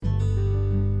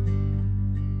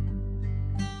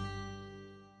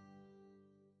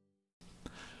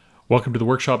Welcome to the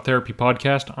Workshop Therapy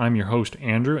Podcast. I'm your host,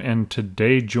 Andrew, and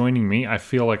today joining me, I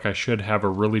feel like I should have a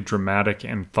really dramatic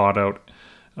and thought out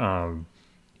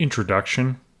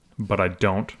introduction, but I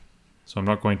don't. So I'm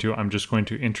not going to. I'm just going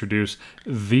to introduce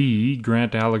the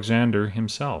Grant Alexander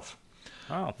himself.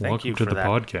 Oh, thank you for that.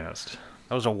 Welcome to the podcast.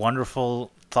 That was a wonderful,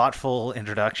 thoughtful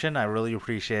introduction. I really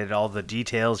appreciated all the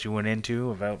details you went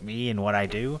into about me and what I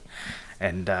do.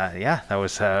 And that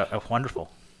was wonderful.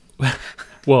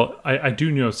 Well, I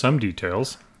do know some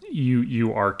details.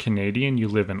 You are Canadian. You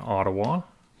live in Ottawa.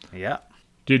 Yeah.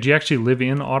 Did you actually live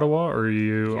in Ottawa, or are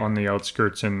you on the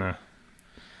outskirts in the...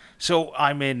 So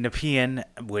I'm in Nepean,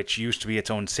 which used to be its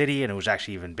own city, and it was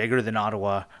actually even bigger than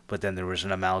Ottawa, but then there was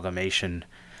an amalgamation,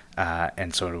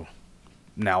 and so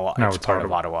now it's part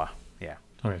of Ottawa. Yeah.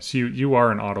 Okay, so you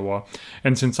are in Ottawa,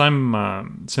 and since I'm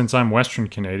Western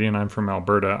Canadian, I'm from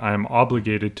Alberta, I'm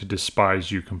obligated to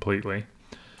despise you completely.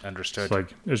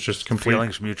 Understood. It's just complete...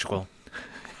 Feelings mutual.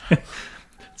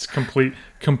 It's complete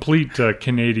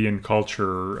Canadian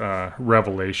culture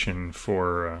revelation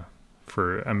for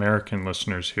American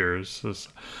listeners here.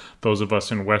 Those of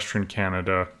us in Western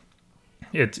Canada,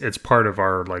 it's part of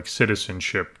our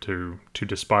citizenship to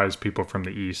despise people from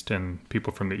the East, and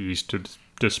people from the East to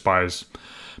despise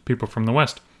people from the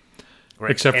West. Right.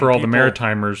 Except for all the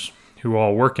Maritimers who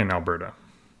all work in Alberta.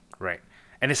 Right.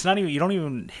 And it's not even, you don't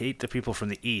even hate the people from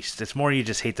the East. It's more you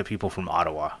just hate the people from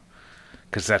Ottawa,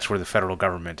 because that's where the federal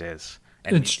government is.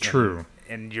 It's true.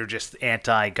 And you're just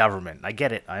anti-government. I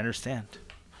get it. I understand.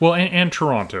 Well, and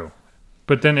Toronto.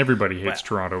 But then everybody hates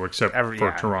Toronto except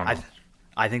for Toronto.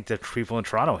 I think that people in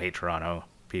Toronto hate Toronto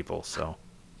people, so.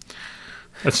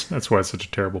 That's why it's such a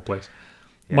terrible place.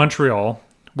 Yeah. Montreal.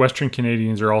 Western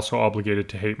Canadians are also obligated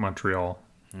to hate Montreal.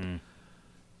 Mm.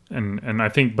 And I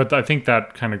think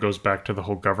that kind of goes back to the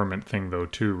whole government thing though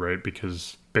too, right?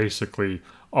 Because basically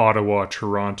Ottawa,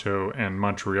 Toronto, and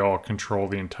Montreal control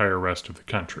the entire rest of the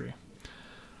country.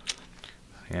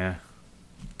 Yeah.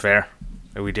 Fair.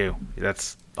 We do.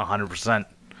 That's 100%.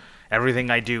 Everything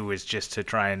I do is just to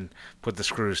try and put the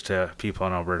screws to people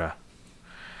in Alberta.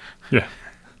 Yeah.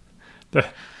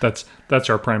 That's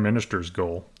our Prime Minister's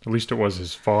goal. At least it was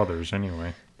his father's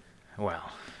anyway.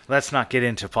 Well, let's not get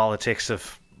into politics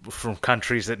from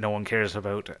countries that no one cares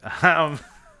about.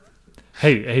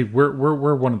 Hey,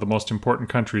 we're one of the most important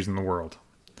countries in the world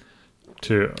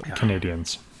to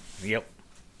Canadians. Yep.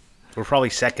 We're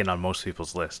probably second on most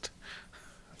people's list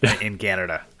in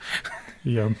Canada.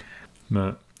 Yeah.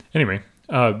 Anyway,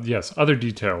 yes, other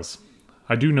details.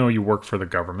 I do know you work for the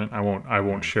government. I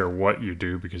won't share what you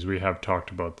do because we have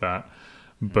talked about that.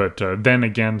 But then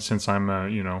again, since I'm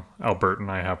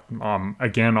Albertan, I have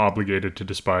again obligated to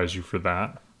despise you for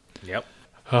that. Yep.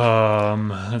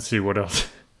 Let's see what else.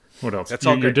 What else? That's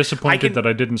all good. You're disappointed that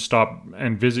I didn't stop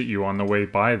and visit you on the way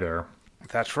by there.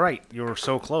 That's right. You were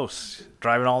so close.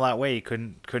 Driving all that way, you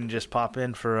couldn't just pop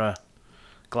in for a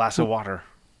glass of water.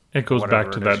 It goes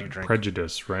back to that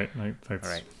prejudice, right?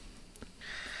 Right.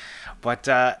 But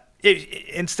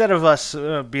instead of us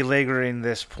belaboring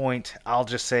this point, I'll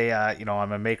just say,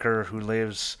 I'm a maker who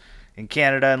lives in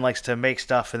Canada and likes to make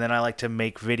stuff, and then I like to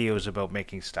make videos about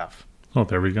making stuff. Oh,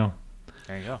 there we go.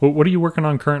 There you go. Well, what are you working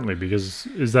on currently? Because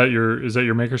is that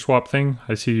your Maker Swap thing?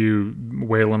 I see you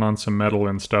wailing on some metal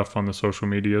and stuff on the social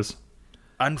medias.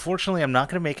 Unfortunately, I'm not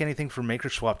going to make anything for Maker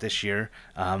Swap this year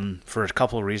for a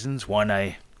couple of reasons. One,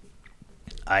 I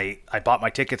bought my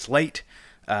tickets late.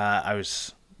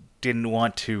 Didn't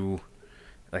want to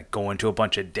go into a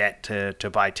bunch of debt to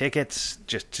buy tickets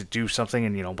just to do something,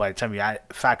 and by the time you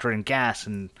factor in gas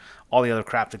and all the other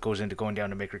crap that goes into going down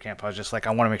to Maker Camp, I was just like,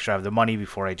 I want to make sure I have the money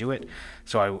before I do it.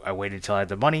 So I waited till I had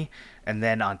the money, and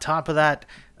then on top of that,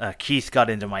 Keith got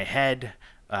into my head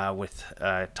with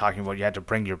talking about you had to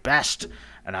bring your best,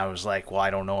 and I was like, well,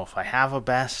 I don't know if I have a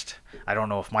best. I don't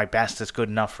know if my best is good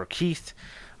enough for Keith,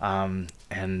 and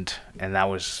that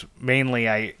was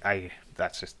mainly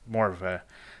that's just more of a...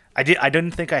 I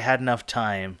didn't think I had enough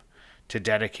time to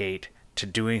dedicate to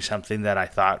doing something that I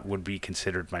thought would be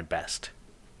considered my best.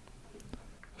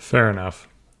 Fair enough.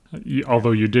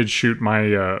 Although you did shoot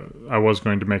my... I was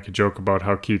going to make a joke about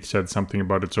how Keith said something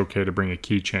about it's okay to bring a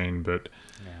keychain, but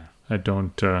I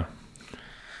don't...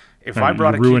 if I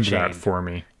brought a keychain... You ruined that for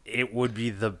me. It would be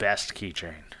the best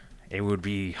keychain. It would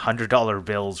be $100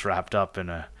 bills wrapped up in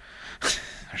a...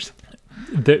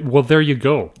 Well, there you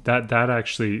go.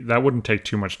 That wouldn't take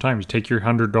too much time. You take your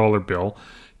 $100 bill,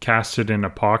 cast it in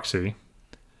epoxy.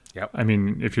 Yep. I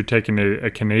mean, if you're taking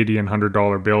a Canadian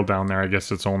 $100 bill down there, I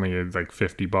guess it's only like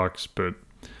 $50, but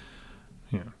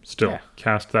still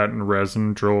cast that in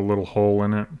resin, drill a little hole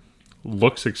in it.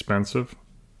 Looks expensive.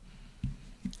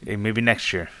 Maybe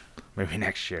next year. maybe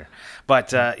next year.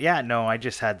 But yeah, no, I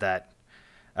just had that.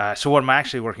 So what I'm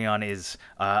actually working on is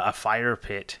a fire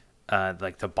pit.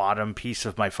 Like the bottom piece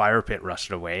of my fire pit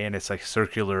rusted away, and it's like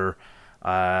circular,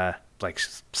 like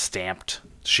stamped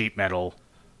sheet metal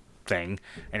thing,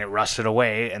 and it rusted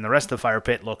away. And the rest of the fire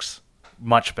pit looks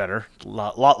much better.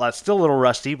 Lot, still a little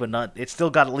rusty, but not. It's still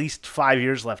got at least 5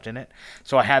 years left in it.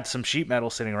 So I had some sheet metal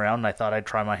sitting around, and I thought I'd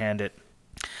try my hand at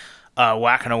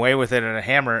whacking away with it at a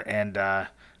hammer, and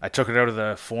I took it out of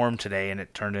the form today, and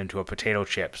it turned into a potato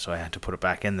chip. So I had to put it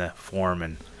back in the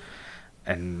form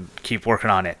and keep working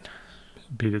on it.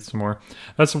 Beat it some more.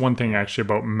 That's the one thing actually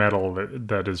about metal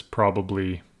that is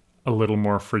probably a little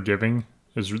more forgiving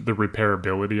is the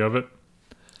repairability of it.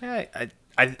 Yeah,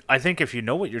 I think if you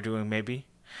know what you're doing, maybe.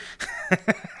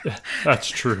 That's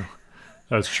true.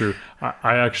 That's true.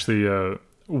 I actually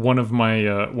one of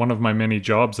my many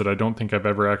jobs that I don't think I've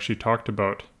ever actually talked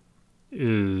about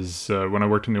is when I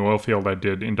worked in the oil field. I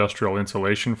did industrial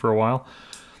insulation for a while.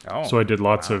 Oh, so I did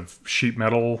lots of sheet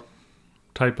metal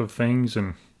type of things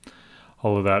and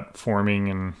all of that forming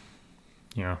and,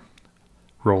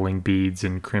 rolling beads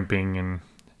and crimping and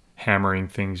hammering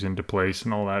things into place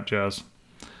and all that jazz.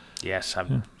 Yes,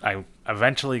 I'm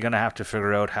eventually going to have to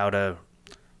figure out how to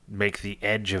make the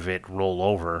edge of it roll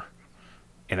over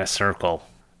in a circle.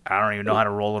 I don't even know how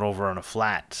to roll it over on a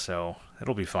flat, so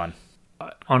it'll be fun.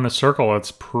 On a circle,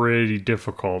 that's pretty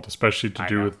difficult, especially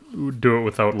to do it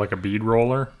without like a bead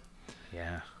roller.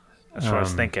 Yeah, that's what I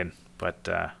was thinking. But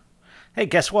hey,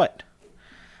 guess what?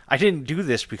 I didn't do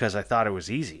this because I thought it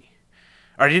was easy.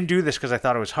 Or I didn't do this because I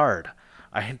thought it was hard.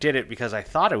 I did it because I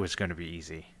thought it was going to be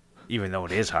easy, even though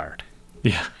it is hard.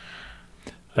 Yeah.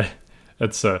 Have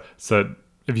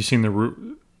you seen the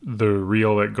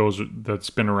reel that's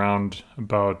been around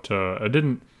about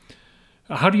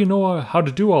how do you know how to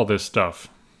do all this stuff?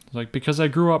 Like, because I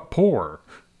grew up poor.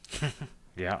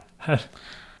 Yeah.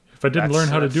 If I didn't learn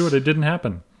how to do it, it didn't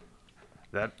happen.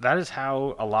 That is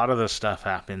how a lot of the stuff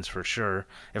happens, for sure.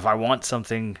 If I want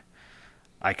something,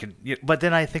 I could... But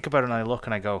then I think about it and I look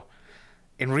and I go,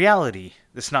 in reality,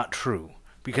 that's not true.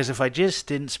 Because if I just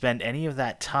didn't spend any of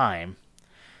that time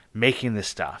making this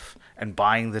stuff and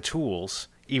buying the tools,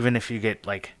 even if you get,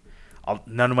 like...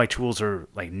 none of my tools are,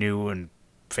 like, new and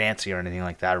fancy or anything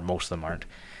like that, or most of them aren't.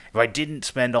 If I didn't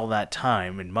spend all that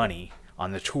time and money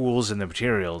on the tools and the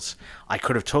materials, I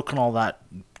could have taken all that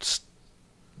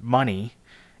money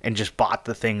and just bought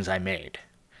the things I made,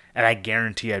 and I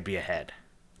guarantee I'd be ahead.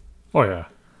 Oh yeah,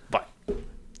 but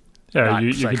yeah,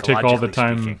 you could take all the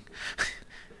time.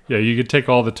 Yeah, you could take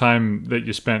all the time that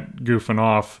you spent goofing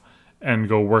off and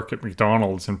go work at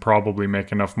McDonald's and probably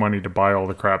make enough money to buy all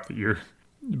the crap that you're.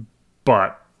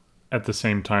 But at the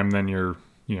same time, then you're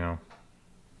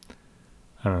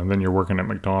then you're working at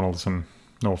McDonald's, and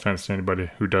no offense to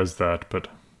anybody who does that, but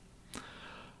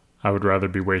I would rather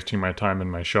be wasting my time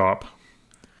in my shop.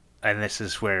 And this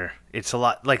is where it's a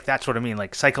lot, like, that's what I mean.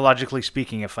 Like, psychologically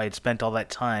speaking, if I had spent all that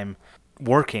time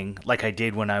working like I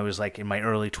did when I was, like, in my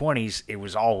early 20s, it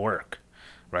was all work,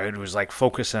 right? It was, like,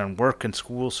 focusing on work and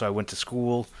school. So I went to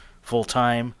school full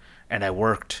time, and I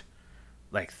worked,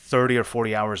 like, 30 or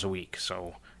 40 hours a week.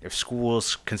 So if school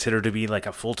is considered to be, like,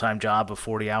 a full-time job of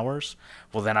 40 hours,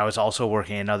 well, then I was also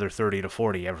working another 30 to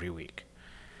 40 every week.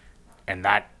 And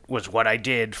that was what I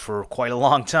did for quite a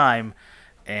long time.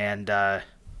 And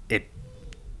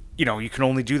you can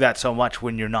only do that so much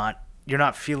when you're not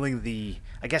feeling the...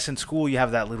 I guess in school you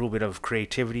have that little bit of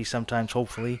creativity sometimes,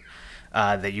 hopefully,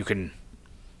 that you can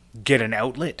get an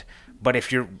outlet. But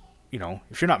if you're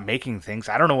not making things,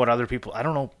 I don't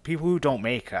know people who don't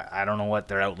make, I don't know what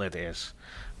their outlet is.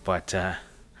 But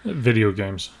video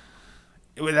games.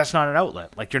 That's not an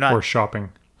outlet. Like, you're not... Or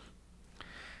shopping.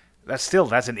 That's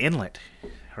an inlet,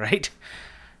 right?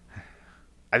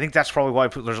 I think that's probably why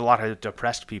there's a lot of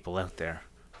depressed people out there.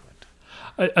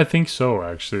 I think so,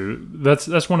 actually.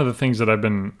 That's one of the things that I've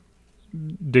been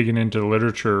digging into the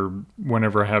literature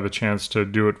whenever I have a chance to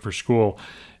do it for school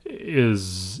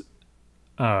is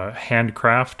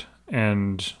handcraft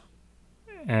and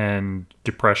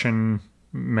depression,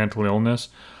 mental illness.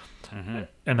 Mm-hmm.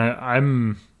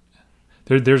 And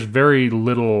there's very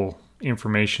little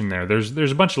information there.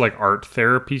 There's a bunch of, like, art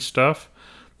therapy stuff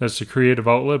that's a creative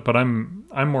outlet, but I'm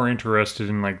more interested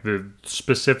in, like, the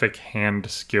specific hand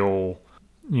skill,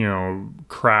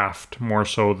 craft, more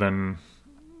so than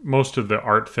most of the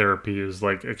art therapy is,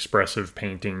 like, expressive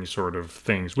painting sort of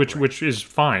things, which is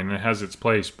fine. It has its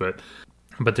place, but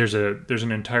there's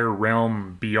an entire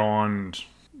realm beyond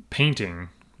painting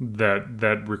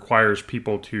that requires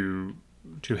people to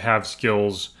have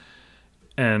skills,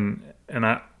 and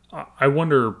I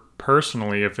wonder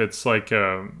personally if it's like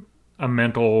a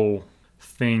mental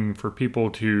thing for people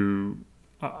to,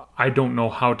 I don't know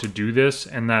how to do this,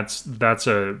 and that's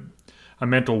a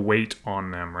mental weight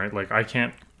on them, right? Like, I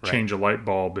can't change a light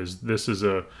bulb.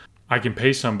 I can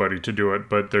pay somebody to do it,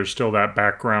 but there's still that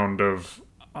background of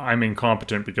I'm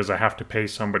incompetent because I have to pay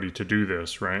somebody to do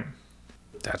this, right?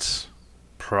 That's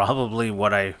probably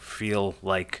what I feel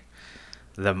like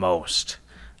the most.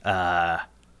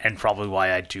 And probably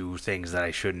why I do things that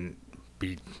I shouldn't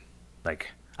be, like,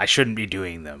 I shouldn't be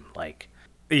doing them. Like,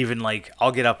 even like,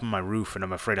 I'll get up on my roof and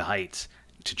I'm afraid of heights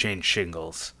to change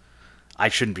shingles. I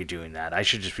shouldn't be doing that. I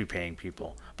should just be paying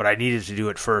people. But I needed to do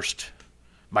it first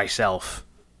myself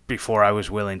before I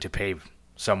was willing to pay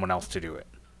someone else to do it.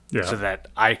 Yeah. So that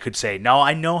I could say, no,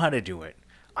 I know how to do it.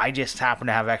 I just happen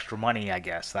to have extra money, I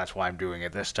guess. That's why I'm doing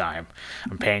it this time.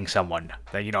 I'm paying someone.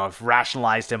 That, I've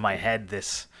rationalized in my head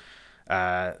this,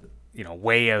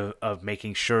 way of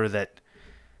making sure that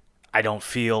I don't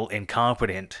feel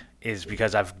incompetent is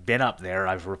because I've been up there.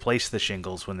 I've replaced the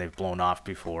shingles when they've blown off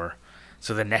before.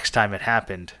 So the next time it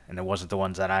happened, and it wasn't the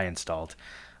ones that I installed,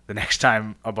 the next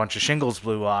time a bunch of shingles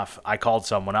blew off, I called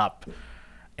someone up.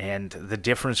 And the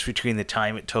difference between the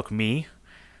time it took me,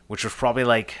 which was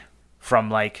probably from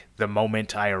the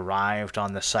moment I arrived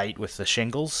on the site with the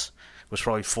shingles, was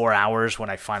probably 4 hours when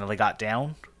I finally got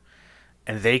down.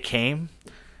 And they came,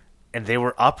 and they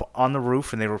were up on the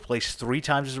roof, and they replaced 3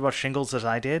 times as much shingles as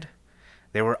I did.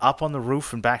 They were up on the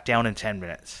roof and back down in 10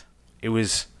 minutes. It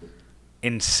was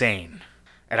insane.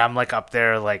 And I'm up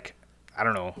there I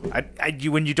don't know.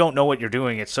 When you don't know what you're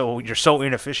doing, you're so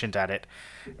inefficient at it,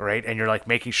 right? And you're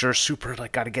making sure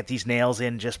got to get these nails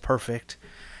in just perfect.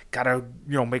 Got to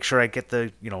make sure I get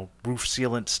the roof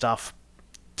sealant stuff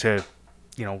to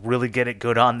really get it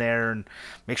good on there and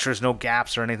make sure there's no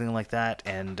gaps or anything like that.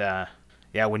 And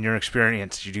when you're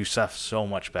experienced, you do stuff so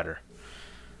much better.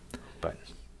 But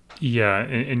yeah,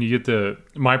 and you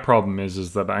get my problem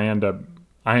is that I end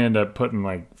up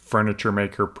putting furniture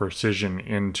maker precision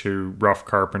into rough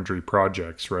carpentry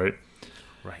projects, right?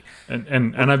 Right.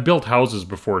 And I've built houses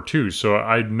before too, so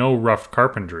I know rough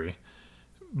carpentry,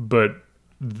 but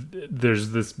there's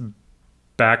this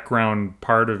background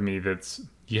part of me that's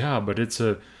but it's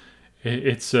a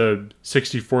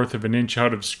 64th of an inch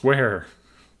out of square.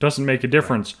 Doesn't make a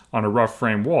difference on a rough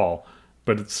frame wall,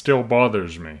 but it still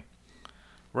bothers me.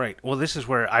 Right. Well, this is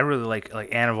where I really like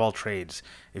Anne of all trades.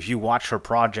 If you watch her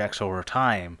projects over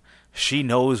time, she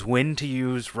knows when to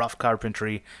use rough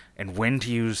carpentry and when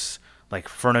to use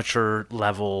furniture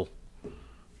level.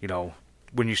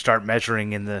 When you start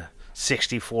measuring in the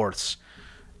 64ths,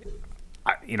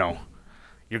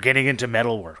 you're getting into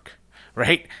metalwork,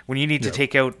 right? When you need to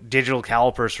take out digital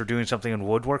calipers for doing something in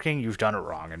woodworking, you've done it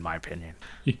wrong, in my opinion.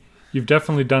 You've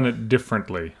definitely done it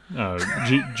differently.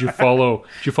 Did you follow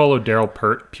Daryl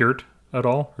Peart at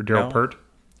all, or Daryl Peart?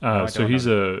 So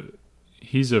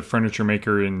he's a furniture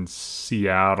maker in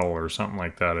Seattle or something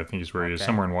like that. I think he's where he is,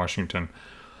 somewhere in Washington.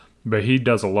 But he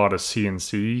does a lot of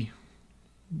CNC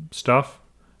stuff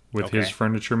with his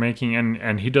furniture making,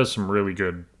 and he does some really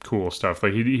good, cool stuff.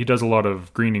 He does a lot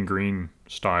of green and green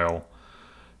style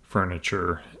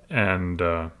furniture, and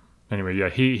anyway,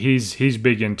 he's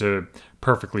big into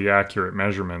perfectly accurate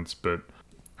measurements, but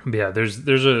there's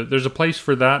a place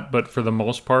for that, but for the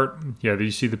most part,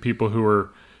 you see the people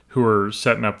who are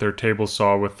setting up their table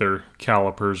saw with their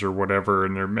calipers or whatever,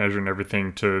 and they're measuring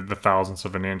everything to the thousandths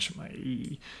of an inch.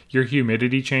 Your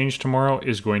humidity change tomorrow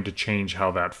is going to change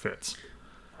how that fits.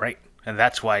 Right. And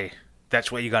that's why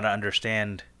you got to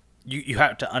understand, you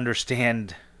have to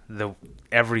understand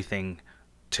everything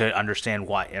to understand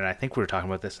why. And I think we were talking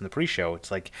about this in the pre-show.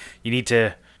 It's you need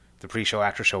to, the pre-show,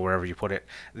 after show, wherever you put it,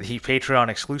 the Patreon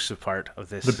exclusive part of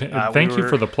this. Thank you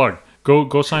for the plug.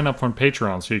 Go sign up on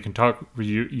Patreon so you can talk.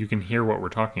 You can hear what we're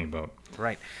talking about.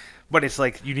 Right, but it's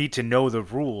you need to know the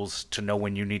rules to know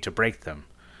when you need to break them,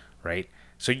 right?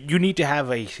 So you need to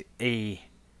have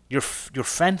your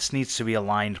fence needs to be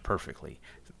aligned perfectly.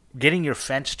 Getting your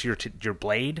fence to your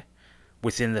blade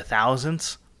within the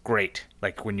thousandths, great.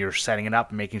 When you're setting it up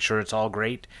and making sure it's all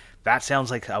great, that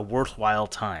sounds like a worthwhile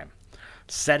time.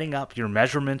 Setting up your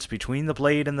measurements between the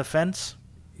blade and the fence,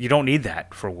 you don't need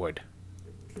that for wood.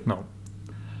 No.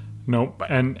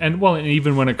 And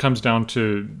even when it comes down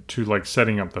to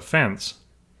setting up the fence,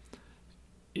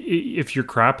 if you're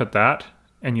crap at that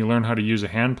and you learn how to use a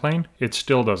hand plane, it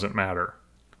still doesn't matter.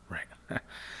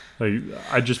 Right.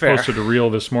 I just posted a reel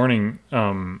this morning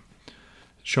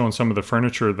showing some of the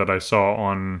furniture that I saw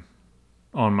on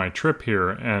my trip here,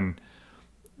 and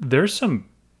there's some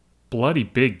bloody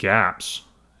big gaps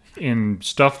in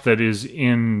stuff that is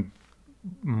in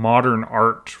modern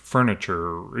art furniture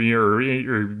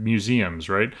or museums,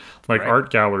 right? Like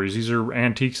art galleries. These are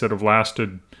antiques that have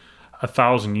lasted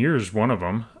 1,000 years, one of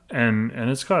them, and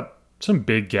it's got some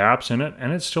big gaps in it,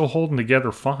 and it's still holding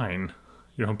together fine.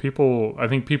 I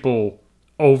think people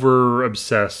over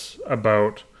obsess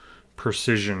about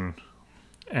precision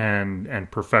and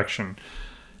perfection,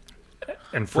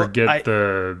 and forget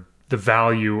the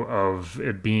value of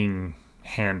it being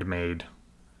handmade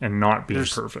and not being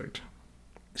perfect.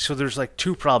 So there's like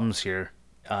two problems here.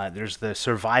 There's the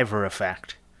survivor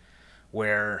effect,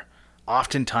 where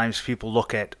oftentimes people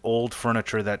look at old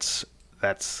furniture that's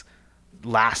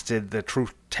lasted the true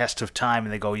test of time,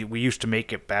 and they go, "We used to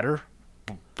make it better,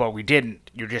 but we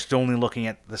didn't." You're just only looking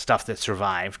at the stuff that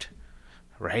survived,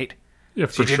 right? Yeah,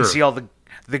 so you didn't see all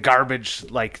the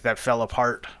garbage like that fell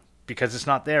apart because it's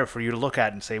not there for you to look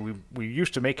at and say, we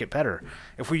used to make it better.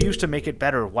 If we used to make it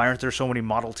better, why aren't there so many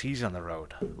Model Ts on the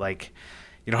road? Like,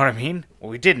 you know what I mean? Well,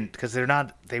 we didn't, because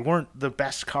they weren't the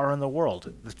best car in the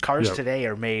world. The cars today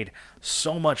are made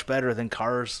so much better than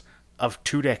cars of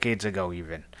 2 decades ago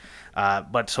even.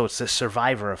 But so it's the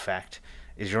survivor effect,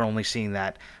 is you're only seeing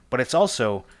that. But it's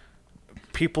also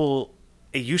it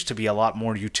used to be a lot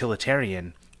more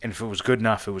utilitarian, and if it was good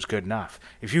enough, it was good enough.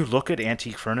 If you look at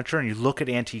antique furniture and you look at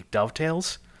antique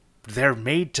dovetails, they're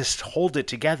made to hold it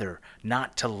together,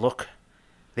 not to look.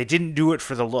 They didn't do it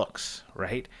for the looks,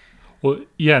 right? Well,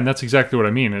 yeah, and that's exactly what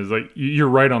I mean. Is like you're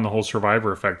right on the whole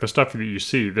survivor effect. The stuff that you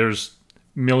see, there's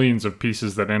millions of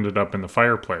pieces that ended up in the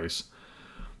fireplace,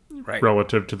 right,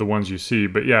 relative to the ones you see.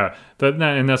 But yeah,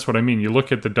 and that's what I mean. You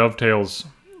look at the dovetails.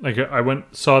 Like I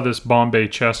saw this Bombay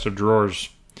chest of drawers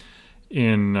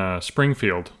in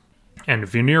Springfield, and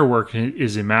veneer work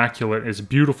is immaculate. It's a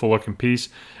beautiful looking piece.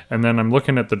 And then I'm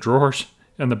looking at the drawers,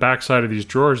 and the back side of these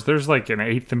drawers, there's like an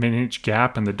 1/8 of an inch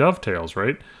gap in the dovetails,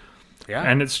 right? Yeah.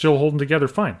 And it's still holding together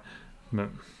fine. But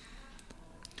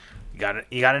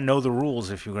you gotta know the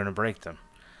rules if you're gonna break them.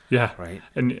 Yeah. Right.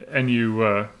 And you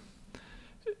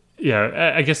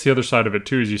I guess the other side of it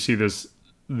too is you see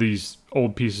these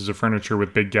old pieces of furniture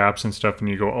with big gaps and stuff, and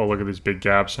you go, oh, look at these big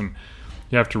gaps, and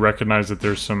you have to recognize that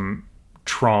there's some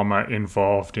trauma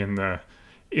involved in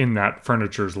that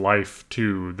furniture's life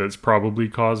too that's probably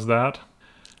caused that.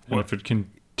 And if it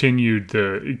continued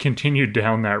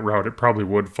down that route, it probably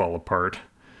would fall apart.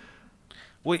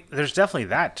 Well, there's definitely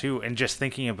that too, and just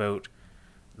thinking about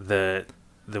the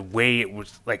way it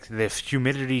was, like the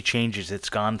humidity changes it's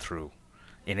gone through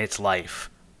in its life,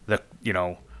 the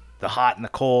hot and the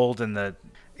cold and the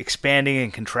expanding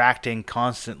and contracting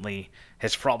constantly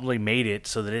has probably made it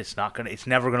so that it's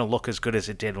never gonna look as good as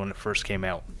it did when it first came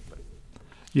out.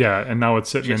 Yeah, and now it's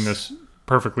sitting in this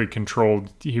perfectly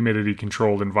controlled, humidity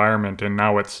controlled environment, and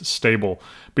now it's stable,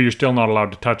 but you're still not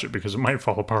allowed to touch it because it might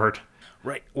fall apart.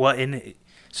 Right. Well,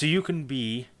 so you can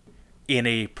be in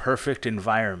a perfect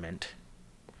environment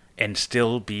and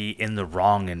still be in the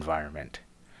wrong environment.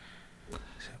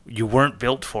 You weren't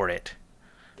built for it.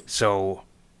 So,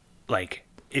 like,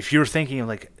 if you're thinking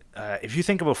if you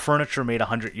think about furniture made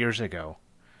 100 years ago,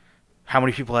 how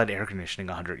many people had air conditioning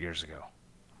 100 years ago?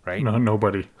 Right? No,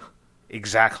 nobody.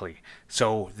 Exactly.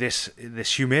 So this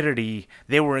humidity,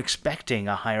 they were expecting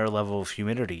a higher level of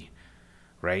humidity,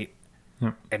 right?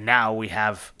 Yep. And now we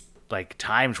have like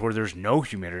times where there's no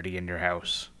humidity in your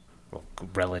house, well,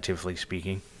 relatively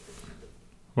speaking.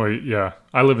 Well, yeah.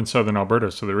 I live in southern Alberta,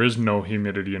 so there is no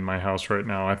humidity in my house right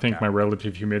now. I think my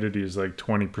relative humidity is like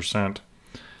 20%.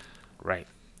 Right.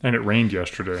 And it rained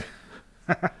yesterday.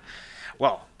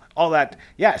 Well, all that,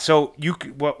 yeah. So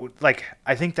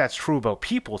I think that's true about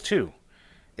people too,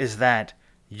 is that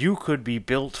you could be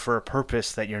built for a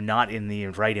purpose that you're not in the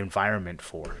right environment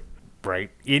for, right?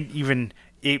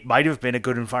 It might have been a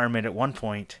good environment at one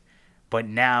point, but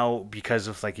now because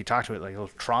of, like you talked about, like a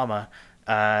little trauma,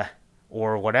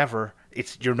 or whatever,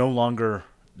 it's no longer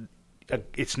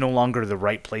the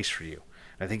right place for you.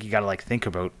 I think you got to think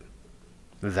about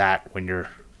that when you're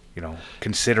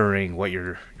considering where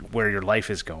your life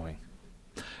is going.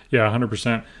 Yeah,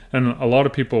 100%. And a lot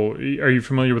of people, are you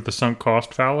familiar with the sunk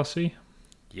cost fallacy?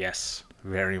 Yes,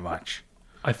 very much.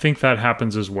 I think that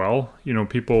happens as well.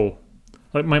 People,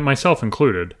 like myself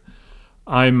included,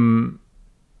 I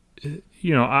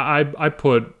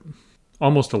put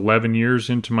almost 11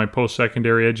 years into my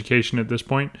post-secondary education at this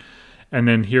point, and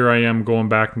then here I am going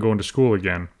back and going to school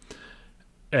again.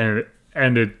 And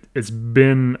it's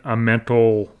been a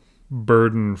mental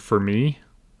burden for me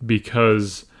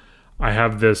because I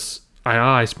have this,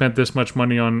 I spent this much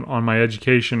money on my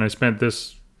education. I spent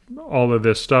all of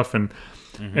this stuff. And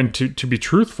to be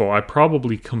truthful, I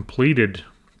probably completed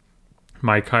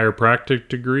my chiropractic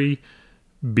degree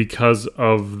because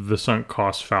of the sunk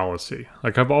cost fallacy.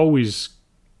 Like, I've always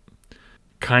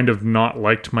kind of not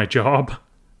liked my job,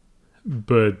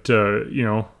 but,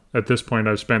 at this point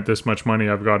I've spent this much money,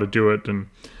 I've got to do it. And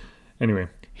anyway,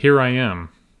 here I am.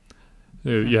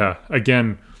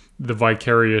 Again, the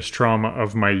vicarious trauma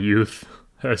of my youth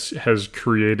has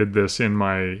created this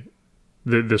in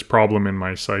this problem in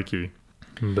my psyche.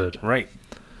 But right.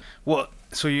 Well,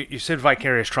 so you said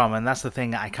vicarious trauma, and that's the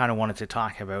thing I kind of wanted to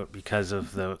talk about because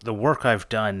of the work I've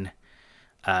done.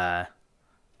 I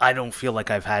don't feel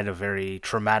like I've had a very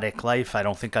traumatic life. I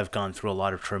don't think I've gone through a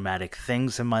lot of traumatic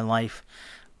things in my life,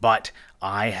 but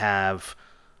I have,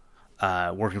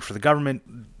 working for the government,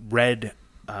 read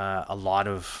a lot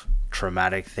of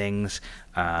traumatic things.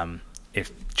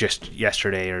 If just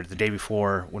yesterday or the day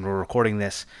before when we're recording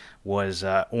this was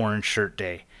Orange Shirt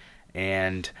Day,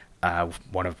 and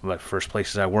one of the first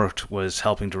places I worked was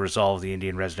helping to resolve the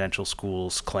Indian residential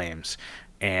schools claims,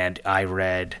 and I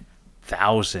read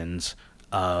thousands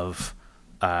of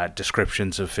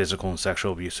descriptions of physical and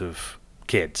sexual abuse of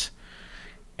kids,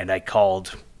 and I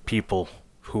called people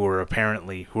who were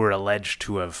alleged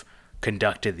to have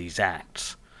conducted these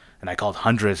acts, and I called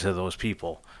hundreds of those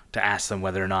people to ask them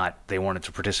whether or not they wanted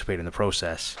to participate in the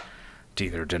process, to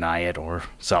either deny it or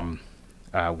some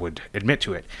would admit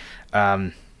to it,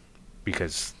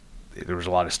 because there was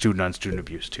a lot of student-on-student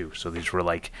abuse too. So these were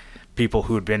like people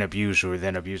who had been abused who were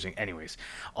then abusing. Anyways,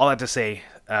 all that to say,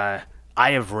 I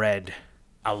have read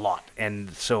a lot, and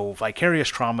so vicarious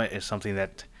trauma is something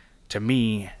that, to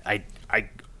me, I've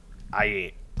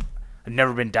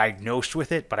never been diagnosed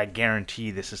with it, but I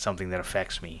guarantee this is something that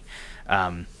affects me.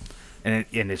 And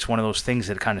it's one of those things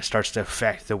that kind of starts to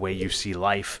affect the way you see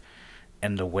life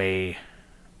and the way,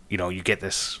 you get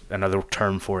another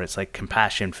term for it. It's like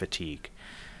compassion fatigue.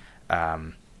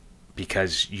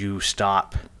 Because you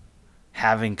stop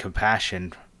having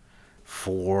compassion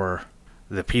for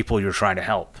the people you're trying to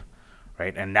help,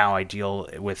 right? And now I deal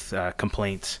with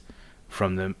complaints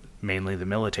from mainly the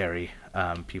military,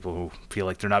 people who feel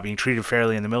like they're not being treated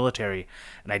fairly in the military.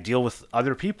 And I deal with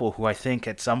other people who I think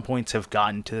at some points have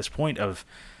gotten to this point of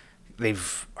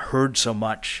they've heard so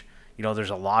much.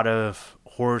 There's a lot of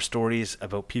horror stories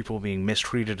about people being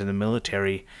mistreated in the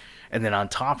military. And then on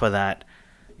top of that,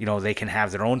 they can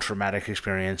have their own traumatic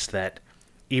experience that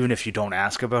even if you don't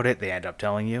ask about it, they end up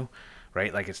telling you,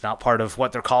 right? Like, it's not part of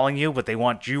what they're calling you, but they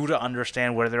want you to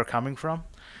understand where they're coming from,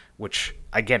 which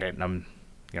I get it. And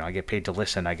I get paid to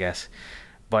listen, I guess,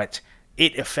 but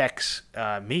it affects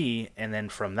me. And then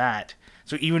from that,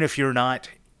 so even if you've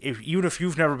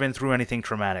never been through anything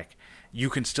traumatic,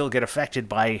 you can still get affected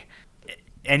by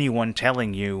anyone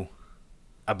telling you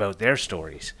about their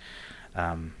stories.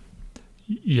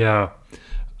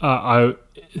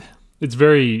 It's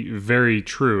very, very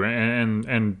true,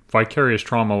 and vicarious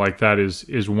trauma like that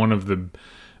is one of the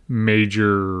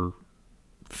major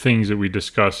things that we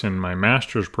discuss in my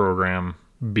master's program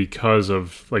because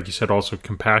of, like you said, also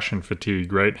compassion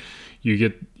fatigue, right?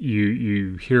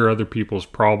 You hear other people's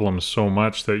problems so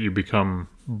much that you become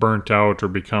burnt out or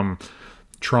become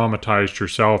traumatized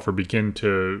yourself, or begin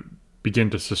to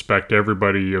suspect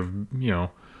everybody of,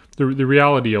 the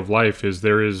reality of life is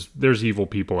there's evil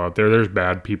people out there. There's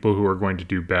bad people who are going to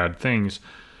do bad things.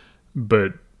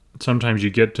 But sometimes you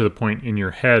get to the point in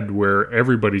your head where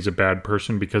everybody's a bad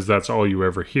person because that's all you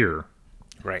ever hear.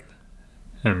 Right.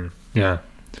 And yeah.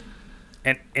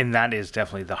 And that is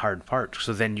definitely the hard part.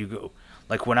 So then you go,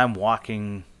 like when I'm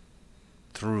walking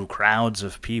through crowds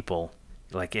of people,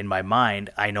 like in my mind,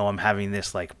 I know I'm having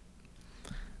this like,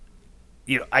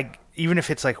 even if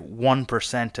it's like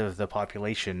 1% of the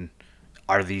population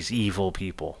are these evil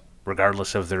people,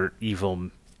 regardless of their evil,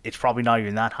 it's probably not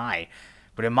even that high.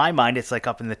 But in my mind, it's like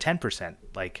up in the 10%.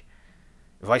 Like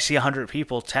if I see 100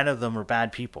 people, 10 of them are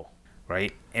bad people,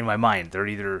 right? In my mind,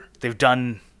 they've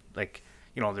done like,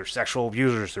 they're sexual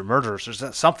abusers, they're murderers.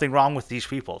 There's something wrong with these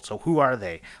people. So who are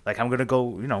they? Like, I'm going to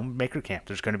go, Maker Camp.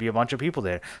 There's going to be a bunch of people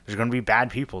there. There's going to be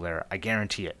bad people there. I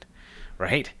guarantee it.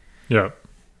 Right? Yeah.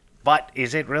 But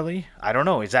is it really? I don't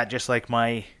know. Is that just like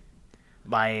my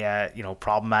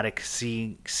problematic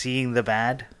seeing the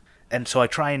bad? And so I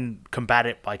try and combat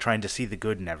it by trying to see the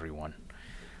good in everyone.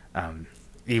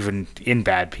 Even in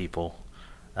bad people.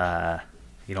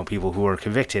 People who are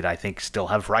convicted, I think, still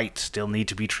have rights, still need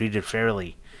to be treated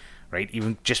fairly, right?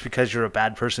 Even just because you're a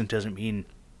bad person doesn't mean,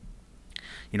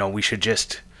 we should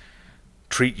just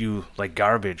treat you like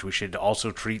garbage. We should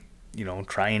also treat,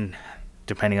 try and,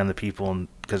 depending on the people, and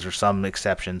because there's some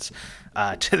exceptions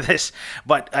to this,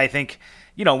 but I think,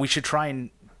 we should try and,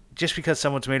 just because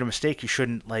someone's made a mistake, you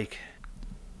shouldn't, you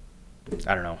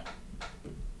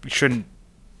shouldn't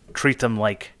treat them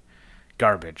like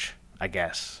garbage, I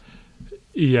guess.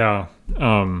 Yeah.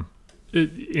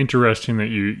 Interesting that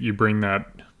you bring that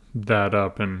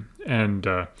up, and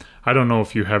I don't know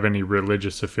if you have any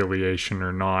religious affiliation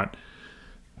or not,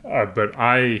 but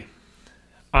I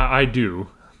do,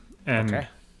 and Okay.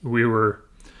 we were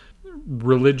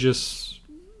religiousness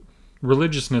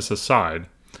aside.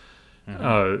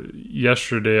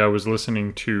 Yesterday I was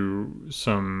listening to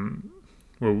some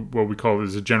what we call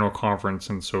is a general conference,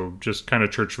 and so just kind of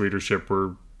church leadership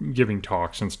were giving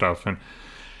talks and stuff, and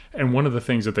one of the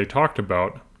things that they talked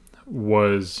about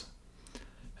was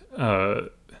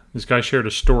this guy shared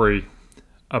a story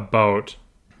about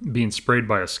being sprayed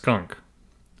by a skunk,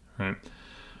 right?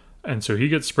 And so he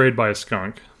gets sprayed by a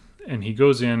skunk, and he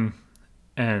goes in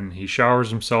and he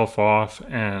showers himself off,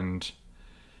 and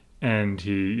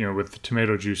he, with the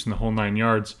tomato juice and the whole 9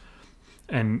 yards,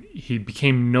 and he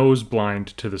became nose blind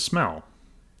to the smell.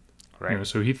 Right.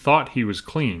 So he thought he was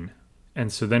clean,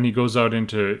 and so then he goes out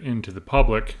into the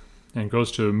public and goes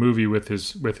to a movie with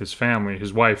his family,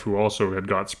 his wife, who also had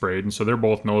got sprayed, and so they're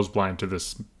both nose blind to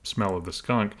this smell of the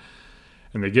skunk.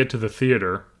 And they get to the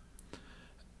theater,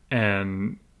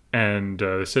 and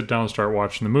they sit down and start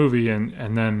watching the movie,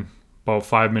 and then about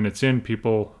 5 minutes in,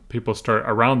 people start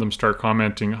around them start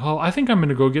commenting, "Oh, I think I'm going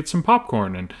to go get some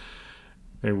popcorn," and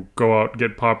they go out,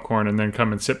 get popcorn, and then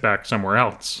come and sit back somewhere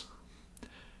else.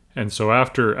 And so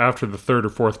after the third or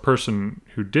fourth person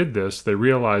who did this, they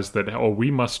realized that, we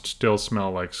must still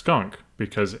smell like skunk,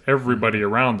 because everybody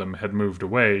around them had moved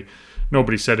away.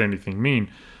 Nobody said anything mean.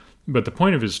 But the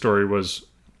point of his story was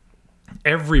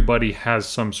everybody has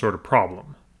some sort of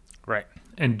problem. Right.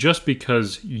 And just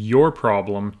because your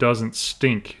problem doesn't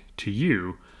stink to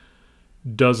you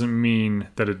doesn't mean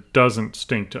that it doesn't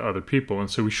stink to other people. And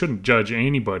so we shouldn't judge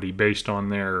anybody based on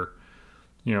their,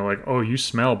 like, oh, you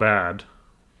smell bad,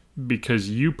 because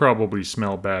you probably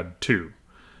smell bad too.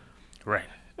 Right.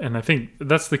 And I think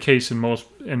that's the case in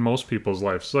most people's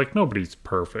lives. It's like, nobody's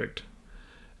perfect.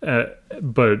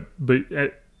 But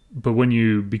when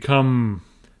you become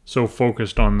so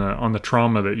focused on the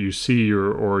trauma that you see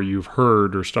or you've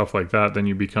heard or stuff like that, then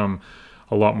you become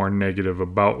a lot more negative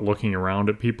about looking around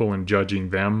at people and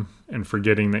judging them, and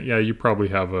forgetting that, you probably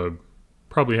have a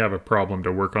problem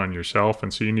to work on yourself,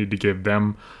 and so you need to give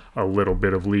them a little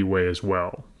bit of leeway as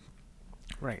well.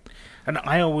 Right. And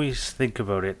I always think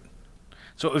about it.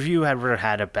 So if you ever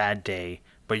had a bad day,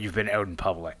 but you've been out in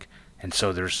public, and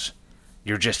so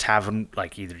you're just having,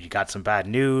 like, either you got some bad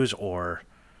news or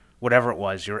whatever it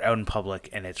was, you're out in public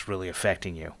and it's really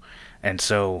affecting you. And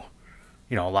so,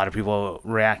 a lot of people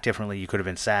react differently. You could have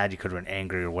been sad, you could have been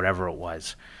angry, or whatever it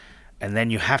was. And then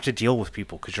you have to deal with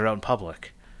people because you're out in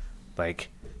public. Like,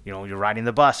 you're riding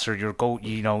the bus, or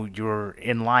you're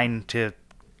in line to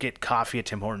get coffee at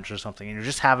Tim Hortons or something, and you're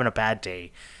just having a bad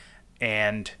day.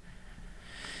 And,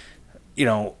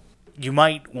 you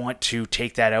might want to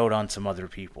take that out on some other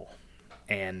people.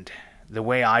 And the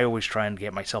way I always try and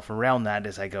get myself around that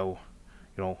is I go,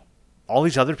 all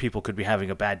these other people could be having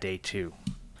a bad day too.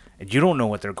 And you don't know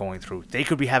what they're going through. They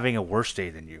could be having a worse day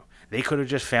than you. They could have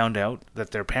just found out that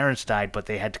their parents died, but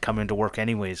they had to come into work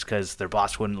anyways because their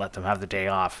boss wouldn't let them have the day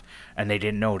off, and they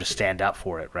didn't know to stand up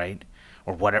for it, right?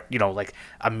 Or whatever, like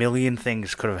a million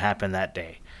things could have happened that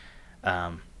day.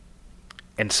 And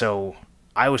so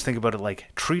I always think about it like,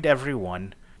 treat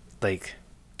everyone, like,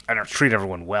 I don't treat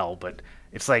everyone well, but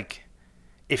it's like,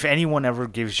 if anyone ever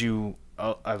gives you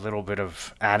a little bit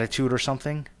of attitude or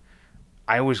something,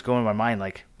 I always go in my mind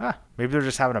like, maybe they're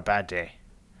just having a bad day,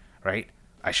 right?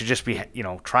 I should just be,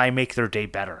 try and make their day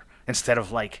better, instead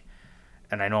of like,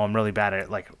 and I know I'm really bad at it,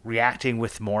 like reacting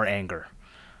with more anger,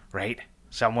 right?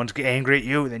 Someone's angry at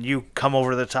you, then you come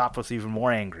over the top with even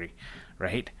more angry,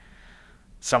 right?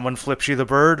 Someone flips you the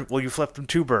bird, well, you flip them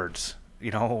 2 birds,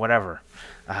 whatever.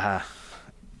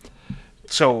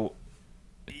 So,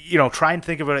 try and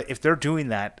think about it. If they're doing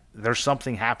that, there's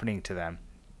something happening to them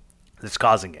that's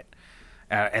causing it.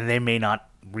 And they may not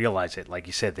realize it. Like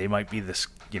you said, they might be this,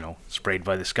 sprayed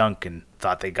by the skunk and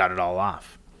thought they got it all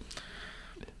off.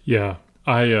 Yeah.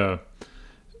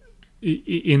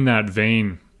 In that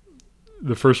vein,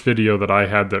 the first video that I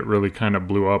had that really kind of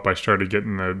blew up, I started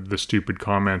getting the stupid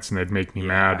comments, and they'd make me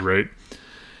mad, right?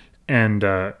 And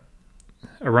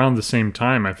around the same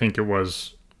time, I think it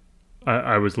was,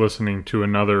 I was listening to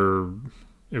another,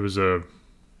 it was a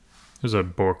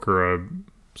book or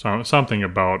something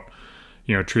about,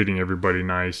 treating everybody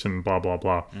nice and blah, blah,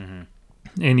 blah. Mm-hmm.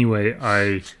 Anyway,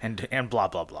 and blah,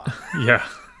 blah, blah. Yeah.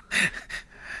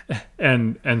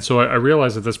 And so I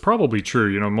realized that that's probably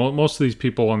true. Most of these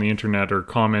people on the internet are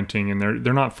commenting, and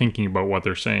they're not thinking about what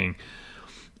they're saying.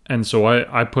 And so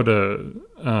I put a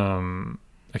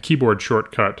keyboard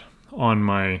shortcut on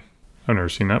my. I've never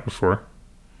seen that before.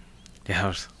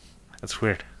 Yeah, that's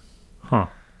weird. Huh.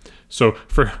 So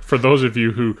for those of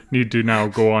you who need to now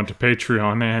go on to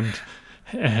Patreon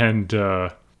and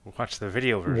Watch the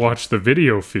video version. watch the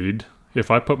video feed,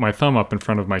 if I put my thumb up in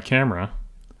front of my camera,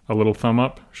 a little thumb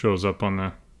up shows up on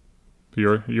the.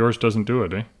 Yours doesn't do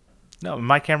it, eh? No,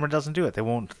 my camera doesn't do it. They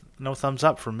won't. No thumbs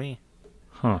up from me.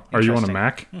 Huh. Are you on a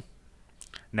Mac?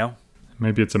 No.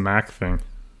 Maybe it's a Mac thing.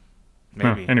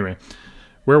 Maybe. Anyway,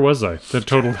 where was I?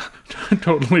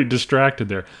 Totally distracted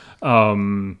there.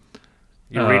 You're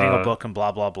reading a book and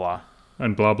blah, blah, blah.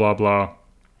 And blah, blah, blah.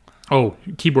 Oh,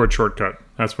 keyboard shortcut.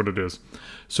 That's what it is.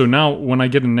 So now when I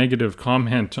get a negative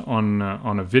comment on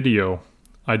a video,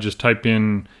 I just type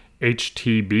in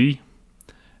HTB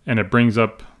and it brings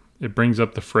up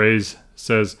the phrase,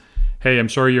 says, "Hey, I'm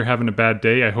sorry you're having a bad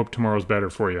day. I hope tomorrow's better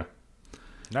for you."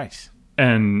 Nice.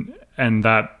 And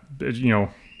that,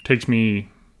 takes me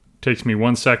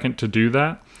 1 second to do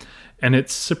that. And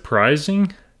it's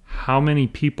surprising how many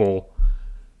people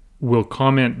will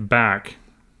comment back.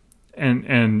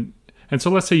 And so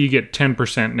let's say you get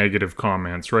 10% negative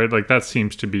comments, right? Like that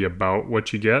seems to be about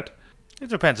what you get. It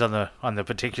depends on the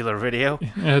particular video.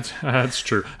 That's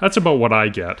true. That's about what I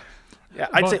get. Yeah,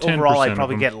 I'd say overall I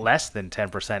probably of get less than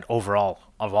 10% overall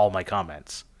of all my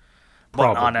comments.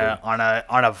 Probably. But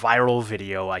on a viral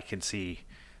video, I can see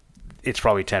it's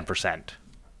probably 10%.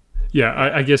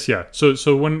 Yeah, I guess, yeah.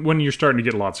 So when you're starting to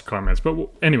get lots of comments. But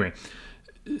anyway,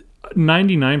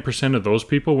 99% of those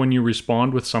people, when you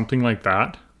respond with something like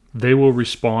that, they will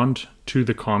respond to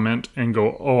the comment and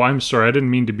go, "Oh, I'm sorry, I didn't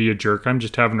mean to be a jerk. I'm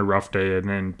just having a rough day," and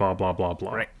then blah, blah, blah,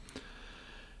 blah. Right.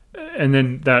 And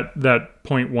then that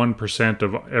 0.1%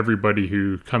 of everybody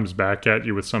who comes back at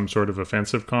you with some sort of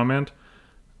offensive comment,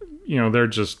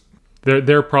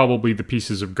 they're probably the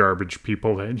pieces of garbage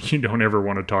people that you don't ever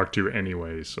want to talk to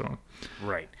anyway. So,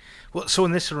 right. Well, so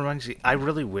in this reminds me, I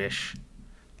really wish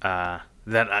you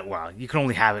can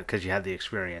only have it because you had the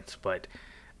experience. But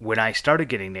when I started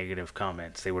getting negative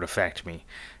comments, they would affect me,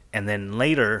 and then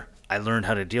later I learned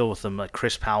how to deal with them. Like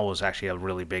Chris Powell was actually a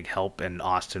really big help, and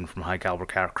Austin from High Caliber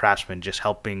Craftsman just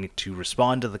helping to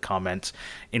respond to the comments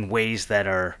in ways that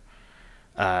are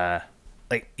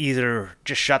like either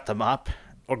just shut them up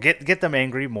or get them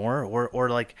angry more, or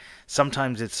like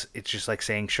sometimes it's just like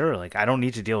saying sure, like I don't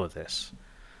need to deal with this,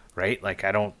 right? Like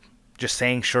I don't, just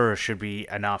saying sure should be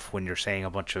enough when you're saying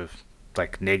a bunch of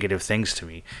like negative things to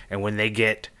me. And when they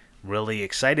get really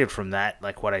excited from that,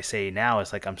 like what I say now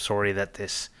is like, I'm sorry that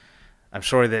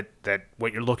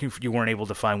what you're looking for, you weren't able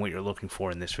to find what you're looking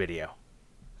for in this video.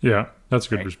 Yeah, that's a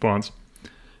good response.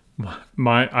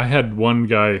 I had one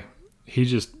guy, he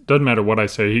just, doesn't matter what I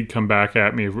say, he'd come back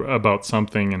at me about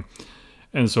something.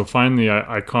 And so finally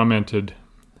I commented,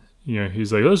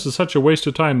 he's like, "Oh, this is such a waste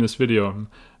of time, this video." And I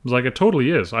was like, "It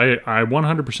totally is. I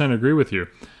 100% agree with you.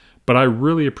 But I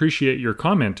really appreciate your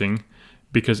commenting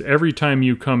because every time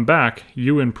you come back,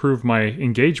 you improve my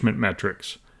engagement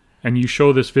metrics. And you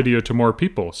show this video to more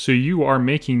people. So you are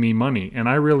making me money, and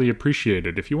I really appreciate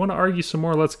it. If you want to argue some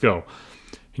more, let's go."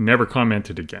 He never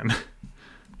commented again.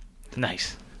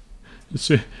 Nice.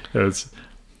 It's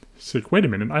like, wait a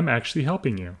minute, I'm actually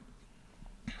helping you.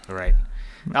 Right.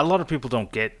 Now, a lot of people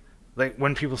don't get, like,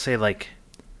 when people say, like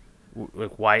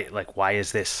why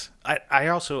is this? I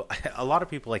also, a lot of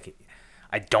people, like,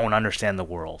 I don't understand the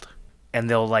world. And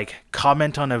they'll, like,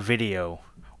 comment on a video,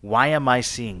 "Why am I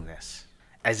seeing this?"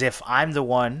 As if I'm the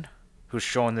one who's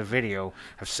showing the video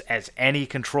has any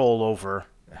control over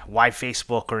why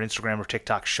Facebook or Instagram or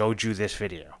TikTok showed you this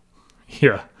video.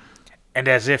 Yeah. And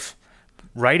as if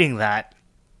writing that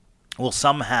will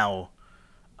somehow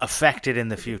affect it in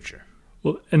the future.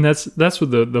 Well, and that's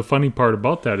what the funny part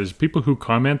about that is people who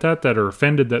comment that are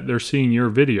offended that they're seeing your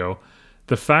video.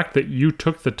 The fact that you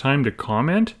took the time to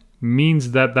comment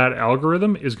means that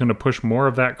algorithm is going to push more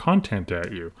of that content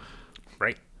at you.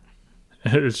 Right.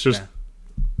 It's just...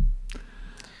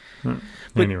 Yeah.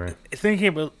 Anyway. Thinking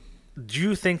about, do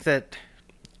you think that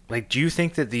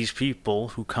these people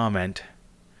who comment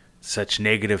such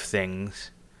negative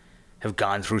things have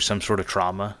gone through some sort of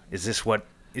trauma?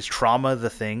 Is trauma the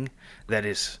thing that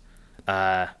is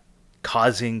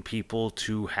causing people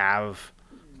to have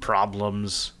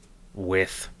problems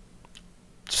with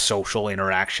social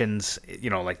interactions,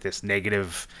 like this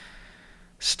negative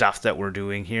stuff that we're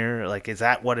doing here? Like, is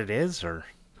that what it is? Or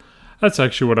that's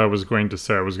actually what I was going to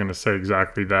say. I was going to say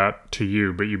exactly that to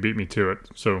you, but you beat me to it.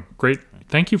 So great.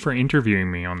 Thank you for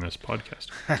interviewing me on this podcast.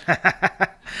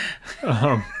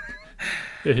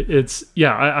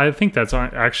 I think that's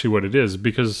actually what it is,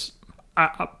 because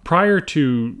prior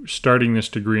to starting this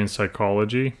degree in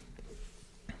psychology,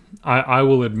 I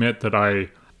will admit that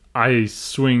I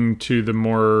swing to the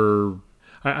more,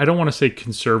 I don't want to say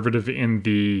conservative in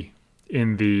the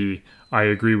I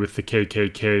agree with the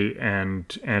KKK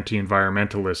and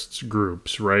anti-environmentalists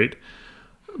groups, right?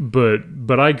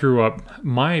 But I grew up,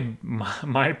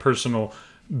 my personal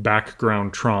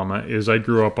background trauma is I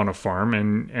grew up on a farm,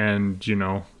 and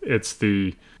it's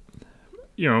the,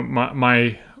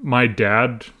 my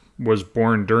dad was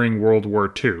born during World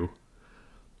War II,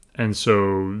 and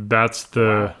so that's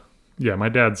the, wow. my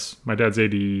dad's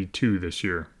 82 this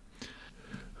year.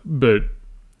 But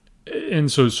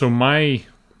and so my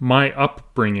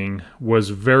upbringing was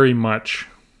very much,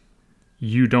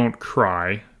 you don't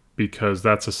cry because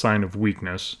that's a sign of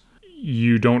weakness.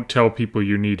 You don't tell people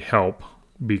you need help,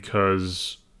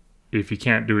 because if you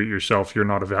can't do it yourself, you're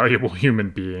not a valuable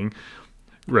human being,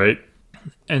 right?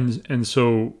 And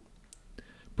so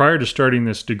prior to starting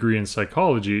this degree in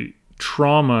psychology,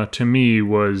 trauma to me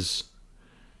was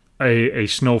a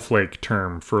snowflake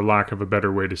term, for lack of a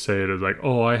better way to say it. Is like,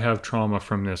 oh, I have trauma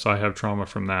from this, I have trauma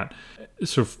from that.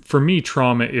 So for me,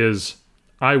 trauma is,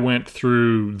 I went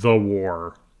through the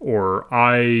war, or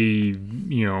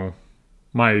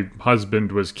my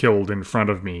husband was killed in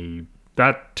front of me.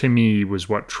 That to me was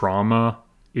what trauma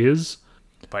is.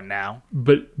 But now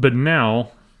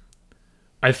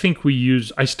I still think we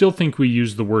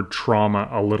use the word trauma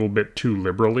a little bit too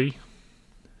liberally,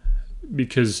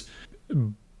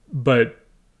 but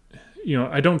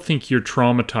I don't think you're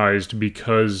traumatized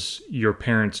because your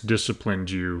parents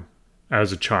disciplined you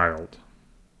as a child.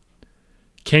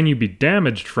 Can you be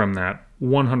damaged from that?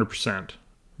 100%.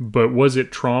 But was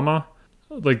it trauma?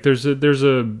 Like are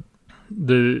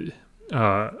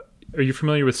you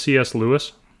familiar with C.S.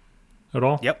 Lewis at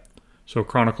all? Yep. So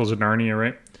Chronicles of Narnia,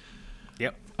 right?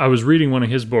 Yep. I was reading one of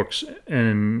his books,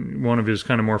 and one of his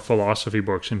kind of more philosophy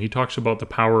books, and he talks about the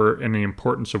power and the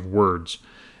importance of words.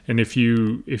 And if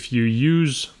you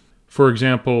use, for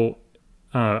example,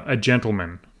 a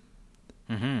gentleman,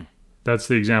 mm-hmm. That's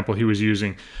the example he was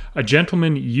using. A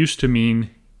gentleman used to mean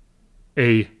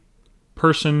a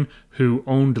person who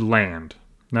owned land.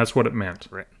 That's what it meant.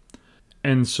 Right.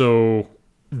 And so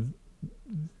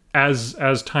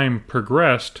as time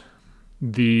progressed,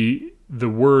 the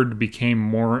word became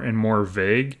more and more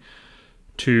vague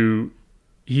to,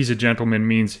 he's a gentleman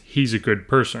means he's a good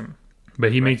person.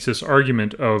 But he makes this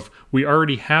argument of, we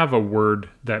already have a word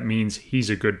that means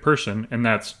he's a good person, and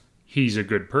that's he's a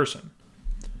good person.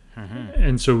 Mm-hmm.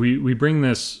 And so we bring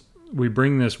this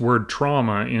word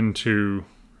trauma into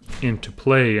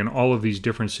play in all of these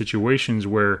different situations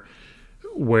where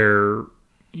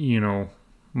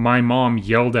my mom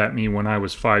yelled at me when I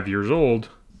was 5 years old.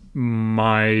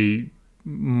 My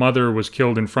mother was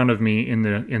killed in front of me in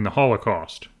the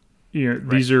Holocaust. Right.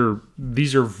 These are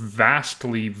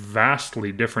vastly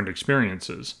different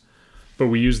experiences, but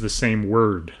we use the same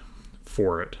word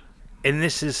for it. And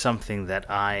this is something that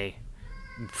I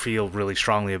feel really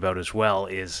strongly about as well,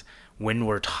 is when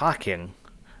we're talking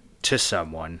to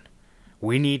someone,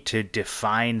 we need to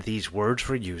define these words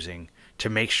we're using to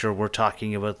make sure we're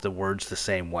talking about the words the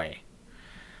same way,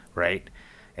 right?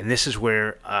 And this is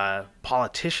where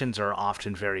politicians are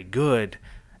often very good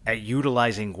at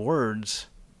utilizing words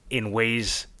in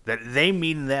ways that they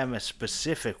mean them a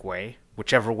specific way,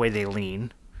 whichever way they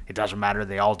lean. It doesn't matter,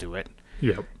 they all do it.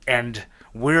 Yep. And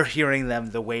we're hearing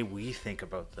them the way we think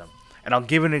about them. And I'll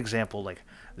give an example, like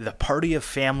the party of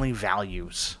family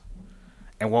values.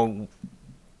 And an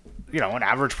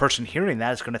average person hearing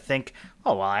that is going to think,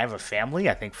 oh, well, I have a family.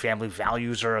 I think family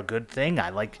values are a good thing. I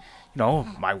like,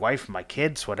 my wife, my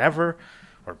kids, whatever.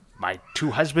 Or my two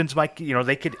husbands,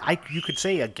 you could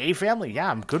say a gay family.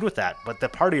 Yeah, I'm good with that. But the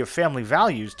party of family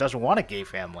values doesn't want a gay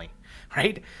family,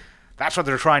 right? That's what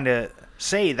they're trying to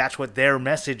say. That's what their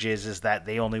message is that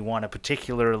they only want a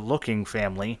particular looking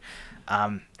family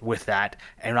with that.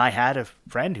 And I had a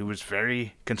friend who was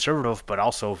very conservative, but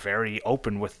also very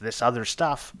open with this other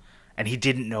stuff. And he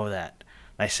didn't know that.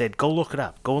 And I said, go look it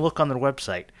up. Go look on their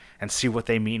website and see what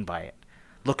they mean by it.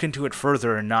 Look into it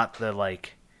further and not the,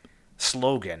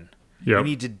 slogan. Yep. You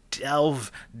need to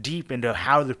delve deep into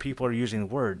how the people are using the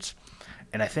words.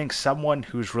 And I think someone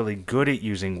who's really good at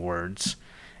using words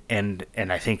and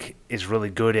I think is really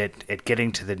good at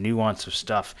getting to the nuance of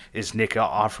stuff is Nick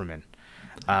Offerman.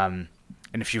 And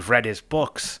if you've read his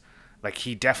books,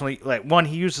 he definitely,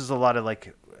 he uses a lot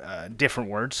of different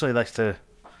words. So he likes to,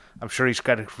 I'm sure he's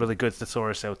got a really good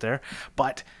thesaurus out there,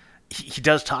 but he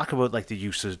does talk about the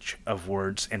usage of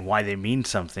words and why they mean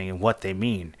something and what they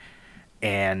mean,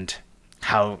 and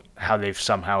how they've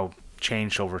somehow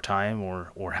changed over time,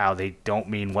 or how they don't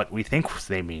mean what we think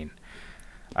they mean.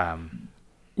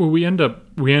 Well, we end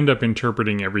up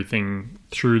interpreting everything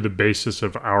through the basis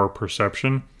of our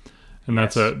perception, and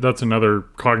Yes. that's another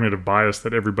cognitive bias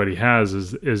that everybody has,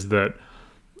 is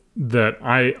that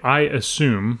I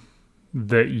assume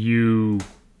that you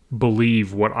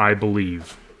believe what I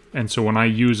believe, and so when I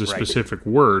use a Right. specific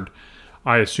word,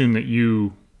 I assume that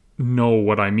you know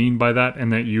what I mean by that,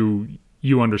 and that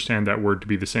you understand that word to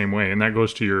be the same way, and that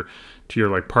goes to your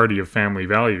like party of family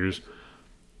values.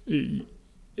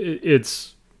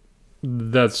 It's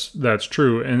that's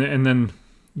true, and then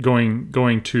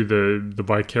going to the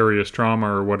vicarious trauma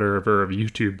or whatever of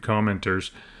YouTube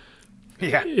commenters,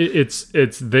 Yeah.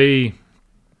 it's they.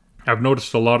 I've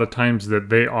noticed a lot of times that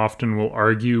they often will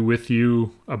argue with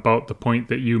you about the point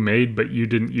that you made, but you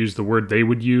didn't use the word they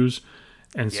would use,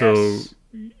 and so Yes.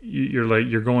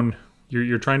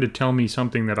 you're trying to tell me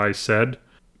something that I said,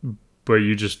 but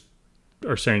you just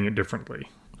are saying it differently.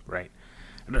 Right.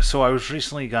 So I was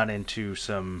recently got into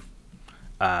some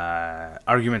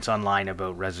arguments online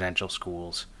about residential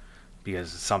schools,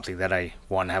 because it's something that I,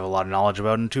 one, have a lot of knowledge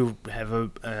about, and two, have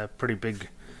a pretty big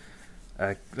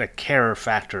care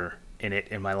factor in it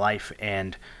in my life.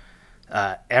 And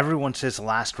everyone says the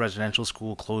last residential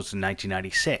school closed in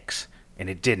 1996, and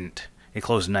it didn't. It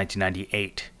closed in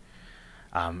 1998.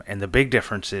 And the big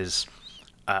difference is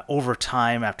over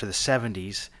time, after the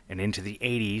 70s and into the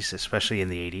 80s, especially in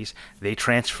the 80s, they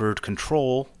transferred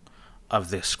control of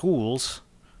the schools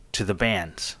to the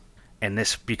bands. And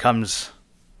this becomes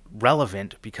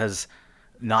relevant because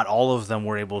not all of them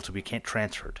were able to be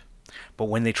transferred. But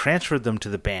when they transferred them to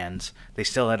the bands, they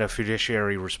still had a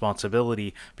fiduciary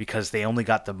responsibility, because they only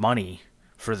got the money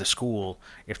for the school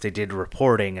if they did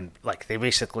reporting, and like they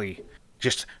basically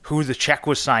just who the check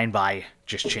was signed by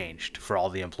just changed for all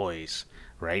the employees,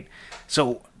 right?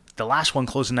 So the last one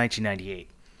closed in 1998.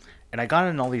 And I got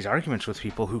in all these arguments with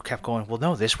people who kept going, well,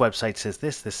 no, this website says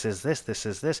this says this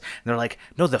says this. And they're like,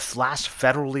 no, the last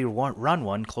federally run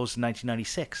one closed in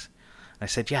 1996. And I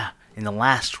said, yeah, in the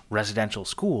last residential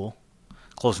school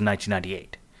closed in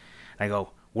 1998. And I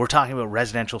go, we're talking about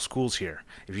residential schools here.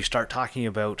 If you start talking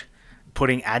about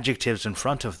putting adjectives in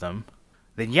front of them,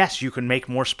 then yes, you can make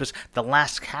more specific. The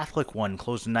last Catholic one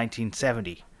closed in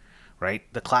 1970, right?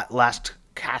 The last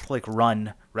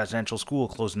Catholic-run residential school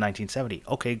closed in 1970.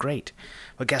 Okay, great.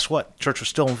 But guess what? Church was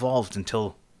still involved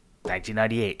until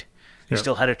 1998. They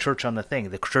still had a church on the thing.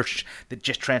 The church that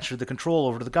just transferred the control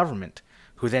over to the government,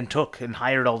 who then took and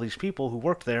hired all these people who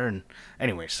worked there. And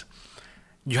anyways,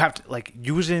 you have to, like,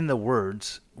 using the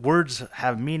words. Words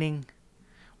have meaning.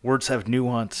 Words have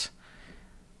nuance.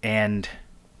 And,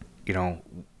 you know,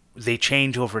 they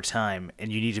change over time.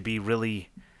 And you need to be really...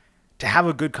 To have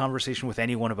a good conversation with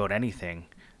anyone about anything,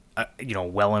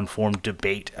 well-informed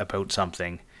debate about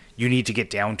something, you need to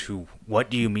get down to, what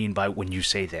do you mean by when you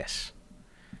say this?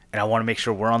 And I want to make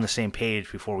sure we're on the same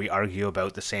page before we argue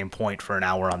about the same point for an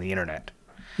hour on the internet.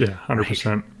 Yeah,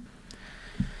 100%.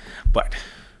 But,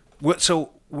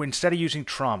 so instead of using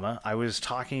trauma, I was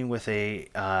talking with a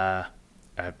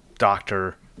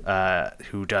doctor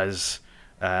who does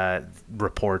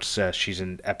reports. She's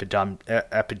an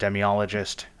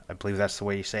epidemiologist. I believe that's the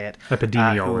way you say it.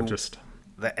 Epidemiologist.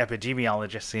 The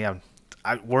epidemiologist. Yeah,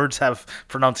 words have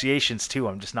pronunciations too.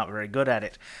 I'm just not very good at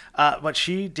it. But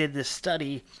she did this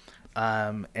study,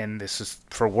 and this is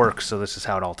for work, so this is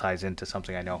how it all ties into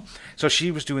something I know. So she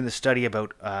was doing this study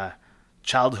about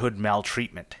childhood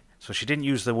maltreatment. So she didn't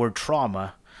use the word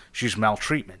trauma. She used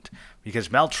maltreatment,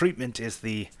 because maltreatment is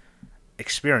the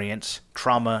experience.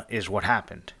 Trauma is what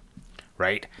happened,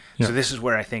 right? Yeah. So this is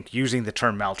where I think using the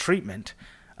term maltreatment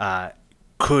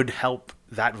could help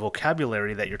that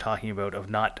vocabulary that you're talking about of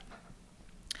not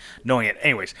knowing it.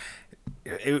 Anyways,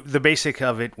 the basic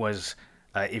of it was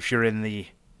if you're in the...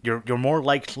 You're more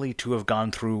likely to have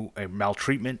gone through a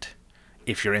maltreatment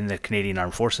if you're in the Canadian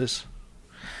Armed Forces.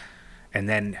 And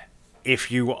then if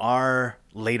you are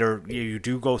later... You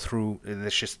do go through...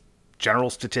 This just general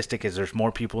statistic is there's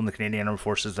more people in the Canadian Armed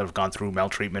Forces that have gone through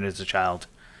maltreatment as a child.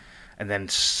 And then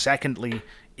secondly...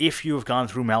 If you have gone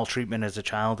through maltreatment as a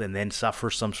child and then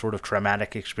suffer some sort of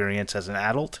traumatic experience as an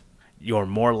adult, you're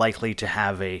more likely to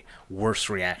have a worse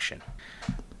reaction.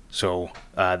 So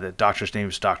the doctor's name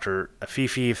is Dr.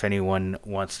 Afifi. If anyone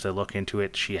wants to look into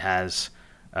it, she has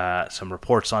some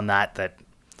reports on that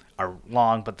are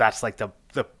long, but that's like the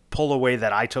pull away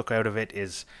that I took out of it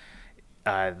is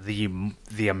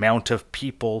the amount of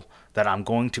people that I'm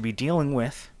going to be dealing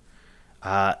with.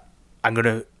 I'm going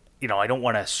to... I don't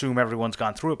want to assume everyone's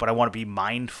gone through it, but I want to be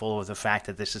mindful of the fact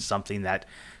that this is something that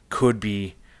could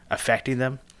be affecting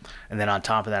them. And then on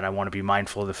top of that, I want to be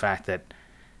mindful of the fact that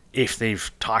if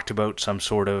they've talked about some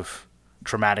sort of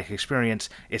traumatic experience,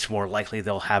 it's more likely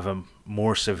they'll have a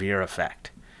more severe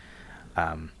effect.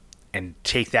 And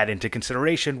take that into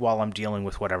consideration while I'm dealing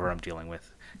with whatever I'm dealing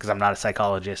with. Because I'm not a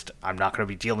psychologist. I'm not going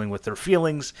to be dealing with their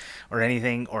feelings or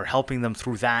anything or helping them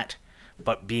through that.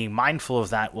 But being mindful of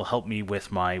that will help me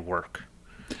with my work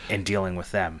and dealing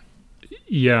with them.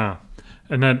 Yeah.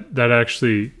 And that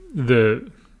actually, the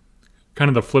kind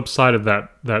of the flip side of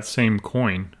that same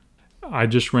coin, I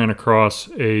just ran across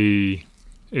a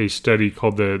study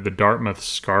called the Dartmouth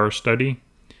Scar Study.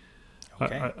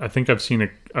 Okay. I think I've seen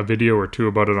a video or two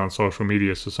about it on social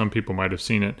media, so some people might have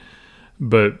seen it.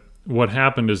 But what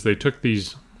happened is they took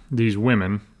these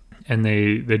women and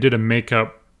they did a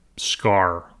makeup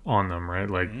scar on them, right?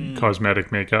 Like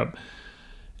cosmetic makeup,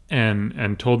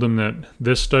 and told them that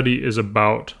this study is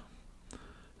about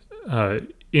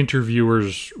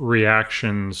interviewers'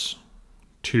 reactions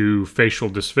to facial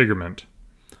disfigurement.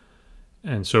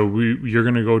 And so you're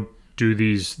going to go do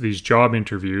these job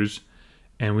interviews,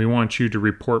 and we want you to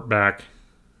report back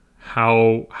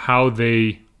how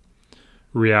they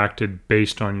reacted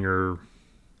based on your,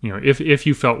 if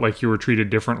you felt like you were treated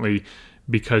differently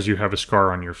because you have a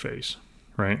scar on your face,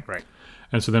 right? Right.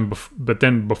 And so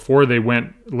then before they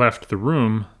left the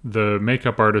room, the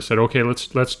makeup artist said, okay, let's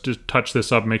just touch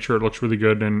this up, make sure it looks really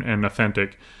good and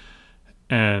authentic.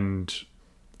 And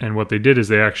what they did is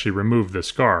they actually removed the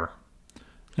scar.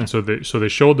 And so they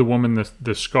showed the woman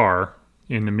the scar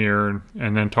in the mirror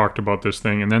and then talked about this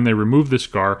thing. And then they removed the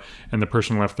scar and the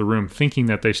person left the room thinking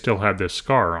that they still had this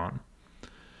scar on.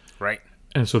 Right.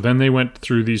 And so then they went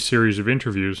through these series of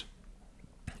interviews,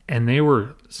 and they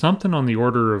were something on the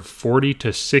order of 40 to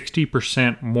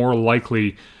 60% more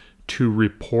likely to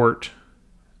report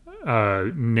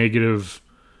negative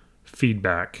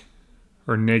feedback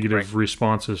or negative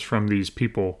responses from these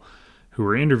people who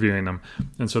were interviewing them.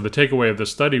 And so the takeaway of the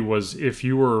study was, if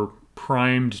you were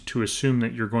primed to assume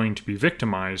that you're going to be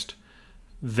victimized,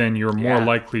 then you're more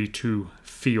likely to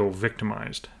feel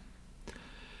victimized.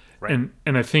 Right.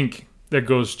 And I think that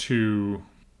goes to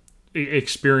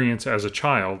experience as a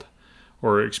child,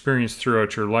 or experience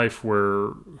throughout your life,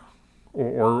 where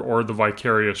or the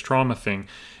vicarious trauma thing.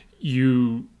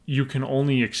 You can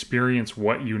only experience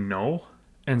what you know.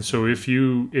 And so if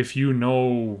you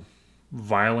know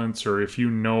violence, or if you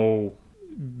know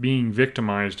being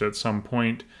victimized at some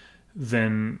point,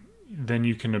 then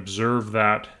you can observe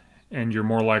that, and you're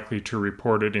more likely to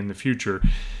report it in the future.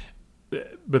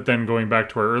 But then going back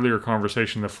to our earlier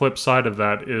conversation, the flip side of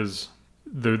that is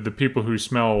the people who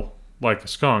smell like a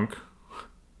skunk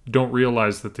don't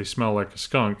realize that they smell like a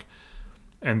skunk,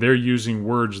 and they're using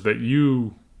words that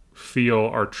you feel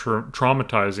are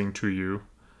traumatizing to you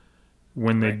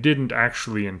when they didn't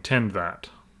actually intend that.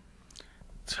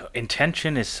 So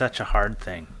intention is such a hard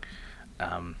thing.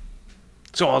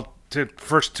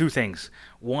 First two things.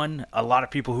 One, a lot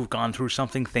of people who've gone through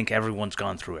something think everyone's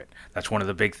gone through it. That's one of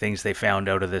the big things they found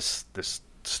out of this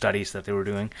studies that they were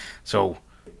doing. So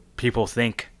people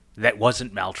think that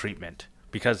wasn't maltreatment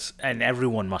and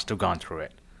everyone must have gone through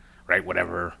it, right?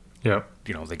 Whatever,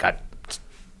 they got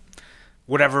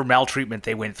whatever maltreatment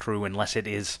they went through, unless it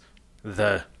is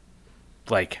the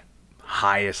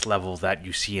highest level that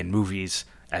you see in movies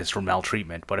as for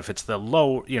maltreatment. But if it's the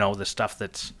low, the stuff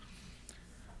that's,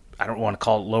 I don't want to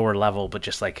call it lower level, but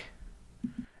just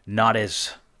not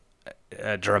as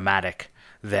dramatic,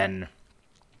 then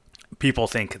people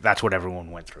think that's what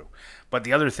everyone went through. But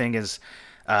the other thing is,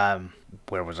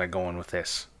 where was I going with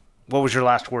this? What was your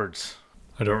last words?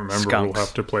 I don't remember. Skunks. We'll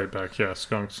have to play it back. Yeah,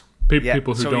 skunks.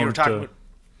 People who so don't. You were talking about,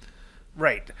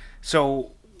 right.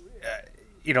 So,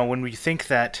 when we think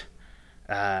that,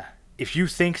 if you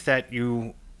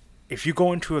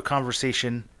go into a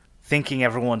conversation thinking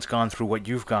everyone's gone through what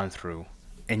you've gone through,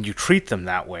 and you treat them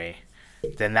that way,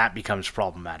 then that becomes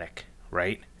problematic,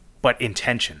 right? But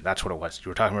intention, that's what it was. You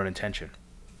were talking about intention.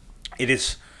 It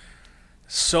is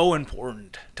so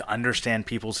important to understand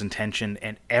people's intention,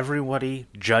 and everybody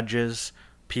judges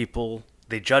people.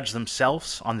 They judge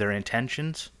themselves on their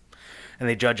intentions, and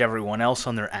they judge everyone else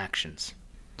on their actions.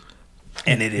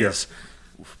 And it is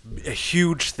a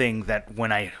huge thing that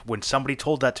when somebody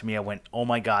told that to me, I went, oh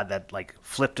my God, that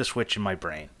flipped a switch in my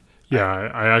brain. Yeah,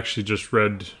 I actually just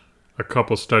read a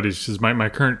couple studies, because my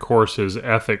current course is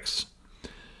ethics,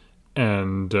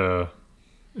 and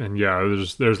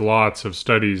there's lots of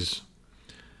studies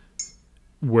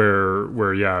where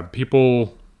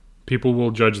people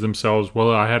will judge themselves.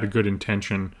 Well, I had a good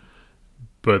intention,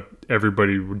 but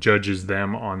everybody judges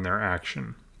them on their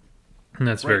action, and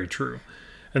that's very true.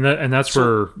 that's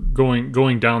where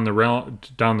going down the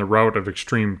route of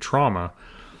extreme trauma.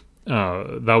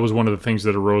 That was one of the things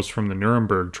that arose from the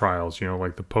Nuremberg trials.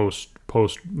 Like the post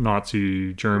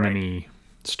Nazi Germany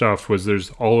stuff. Was there's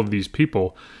all of these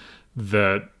people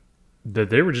that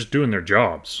they were just doing their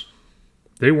jobs.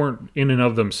 They weren't in and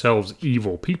of themselves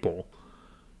evil people,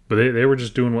 but they were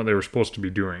just doing what they were supposed to be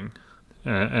doing,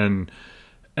 and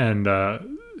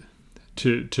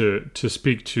to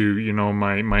speak to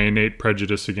my innate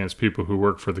prejudice against people who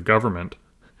work for the government,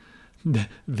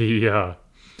 the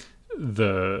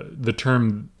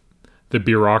term the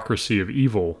bureaucracy of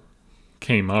evil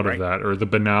came out of that, or the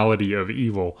banality of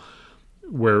evil,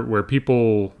 where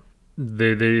people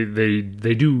they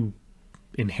do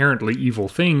inherently evil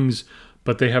things,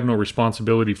 but they have no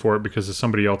responsibility for it because it's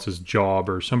somebody else's job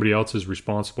or somebody else is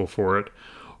responsible for it,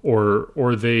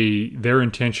 or their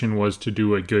intention was to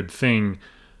do a good thing,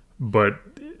 but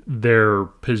their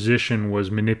position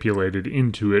was manipulated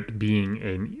into it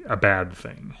being a bad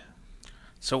thing.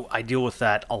 So I deal with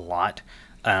that a lot.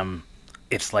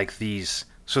 It's like these.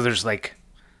 So there's like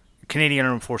Canadian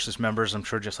Armed Forces members, I'm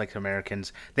sure just like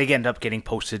Americans, they end up getting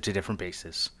posted to different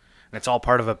bases. And it's all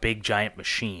part of a big giant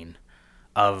machine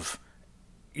of,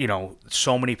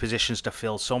 so many positions to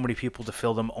fill, so many people to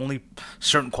fill them. Only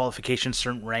certain qualifications,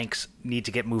 certain ranks need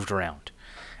to get moved around.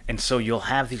 And so you'll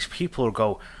have these people who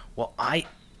go, well, I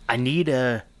need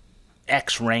a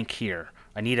X rank here.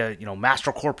 I need a,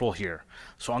 master corporal here.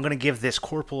 So I'm going to give this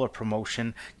corporal a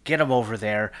promotion, get him over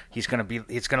there. He's going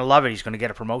to love it. He's going to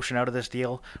get a promotion out of this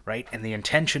deal, right? And the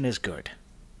intention is good,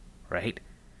 right?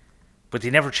 But they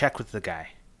never check with the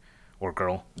guy or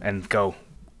girl and go,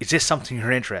 is this something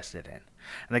you're interested in?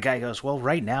 And the guy goes, well,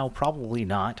 right now, probably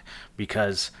not,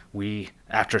 because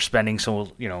after spending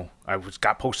I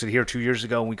got posted here 2 years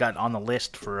ago, and we got on the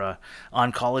list for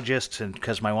oncologists, and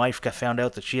because my wife found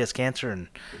out that she has cancer, and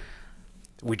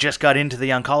we just got into the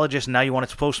oncologist, and now you want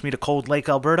to post me to Cold Lake,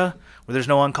 Alberta, where there's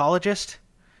no oncologist?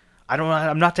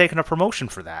 I'm not taking a promotion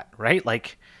for that, right?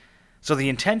 Like, so the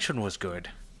intention was good,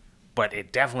 but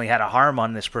it definitely had a harm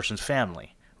on this person's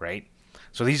family, right?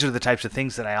 So these are the types of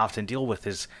things that I often deal with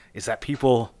is that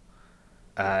people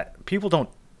don't,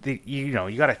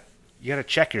 you gotta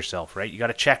check yourself, right? You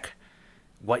gotta check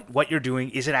what you're doing.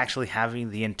 Is it actually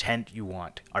having the intent you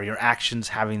want? Are your actions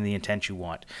having the intent you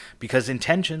want? Because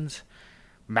intentions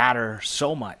matter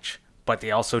so much, but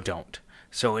they also don't.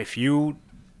 So if you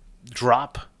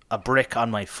drop a brick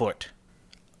on my foot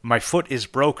is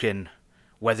broken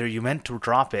whether you meant to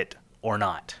drop it or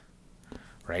not,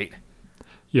 right?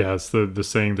 Yeah, it's the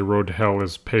saying, the road to hell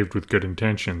is paved with good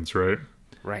intentions, right?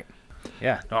 Right.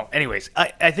 Yeah. No, anyways,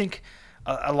 I think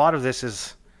a lot of this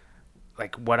is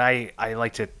like what I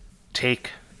like to take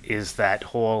is that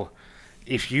whole,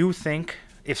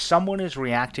 if someone is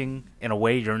reacting in a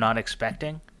way you're not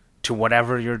expecting to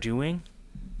whatever you're doing,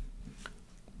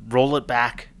 roll it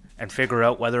back and figure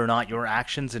out whether or not your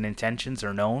actions and intentions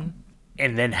are known,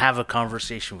 and then have a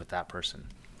conversation with that person,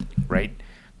 right?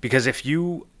 Because if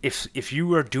you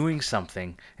are doing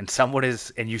something and someone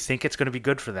is, and you think it's going to be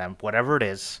good for them, whatever it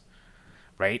is,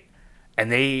 right?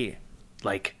 And they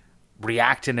like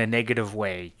react in a negative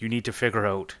way, you need to figure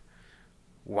out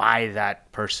why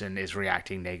that person is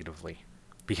reacting negatively,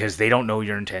 because they don't know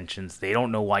your intentions. They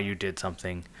don't know why you did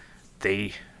something.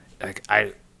 I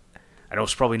know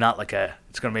it's probably not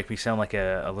it's going to make me sound like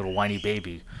a little whiny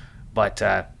baby, but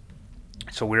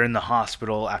so we're in the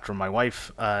hospital after my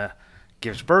wife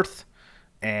gives birth,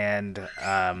 and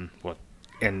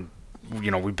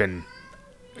we've been,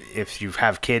 if you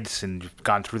have kids and you've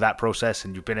gone through that process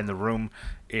and you've been in the room,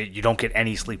 you don't get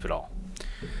any sleep at all.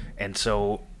 And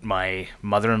so my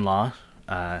mother-in-law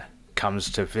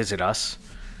comes to visit us,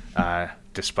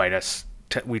 despite us.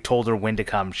 We told her when to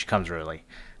come. She comes early.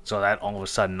 So that all of a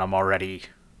sudden I'm already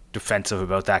defensive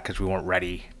about that because we weren't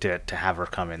ready to have her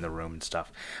come in the room and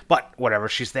stuff. But whatever,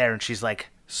 she's there and she's like,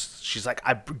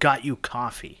 I got you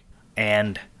coffee.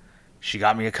 And she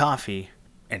got me a coffee,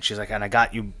 and she's like, and I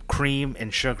got you cream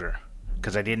and sugar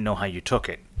because I didn't know how you took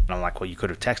it. And I'm like, well, you could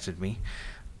have texted me.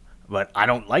 But I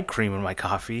don't like cream in my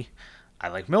coffee. I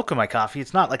like milk in my coffee.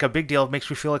 It's not like a big deal. It makes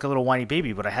me feel like a little whiny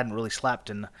baby, but I hadn't really slept,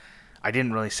 and I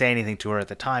didn't really say anything to her at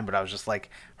the time, but I was just like,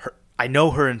 I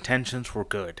know her intentions were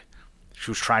good. She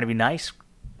was trying to be nice,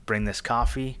 bring this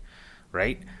coffee,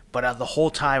 right? But the whole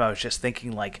time I was just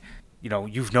thinking like,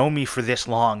 you've known me for this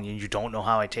long and you don't know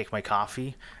how I take my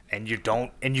coffee, and you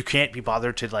can't be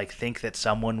bothered to like think that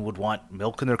someone would want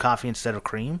milk in their coffee instead of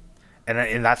cream.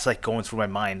 And that's like going through my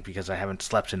mind because I haven't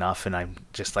slept enough, and I'm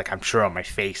just like, I'm sure on my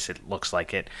face it looks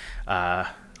like it. But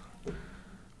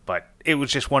it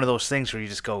was just one of those things where you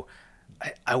just go,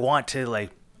 I want to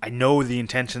like I know the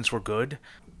intentions were good,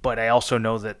 but I also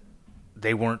know that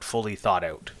they weren't fully thought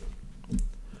out.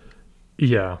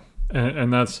 Yeah,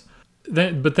 and that's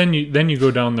then. But then you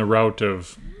go down the route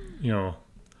of,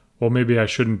 well, maybe I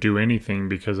shouldn't do anything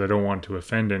because I don't want to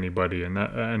offend anybody,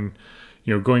 and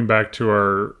going back to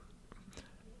our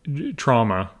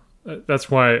trauma, that's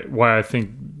why I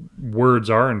think words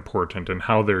are important and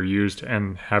how they're used,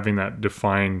 and having that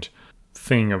defined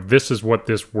thing of this is what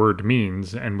this word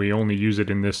means, and we only use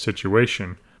it in this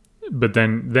situation. But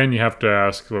then you have to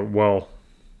ask, well,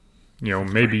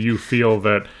 maybe you feel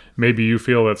that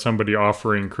somebody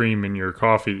offering cream in your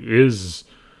coffee is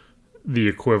the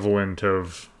equivalent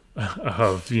of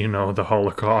the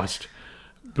Holocaust.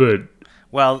 But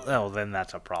then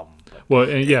that's a problem. Well,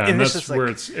 and that's where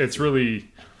it's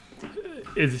really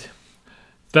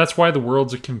that's why the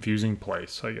world's a confusing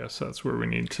place. I guess that's where we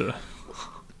need to.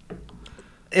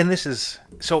 And this is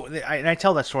so. I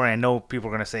tell that story. I know people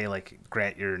are gonna say like,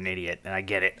 "Grant, you're an idiot," and I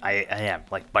get it. I am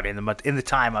but in the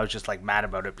time, I was just like mad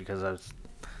about it because I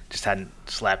just hadn't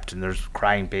slept, and there's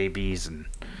crying babies and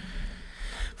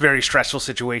very stressful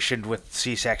situation with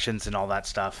C-sections and all that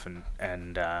stuff.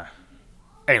 And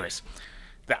anyways,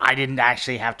 I didn't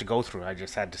actually have to go through it. I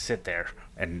just had to sit there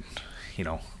and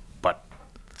but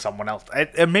someone else.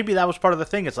 And maybe that was part of the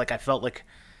thing. It's like I felt like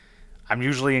I'm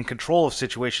usually in control of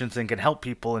situations and can help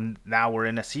people, and now we're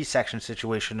in a C-section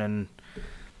situation, and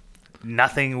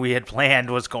nothing we had planned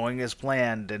was going as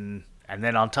planned, and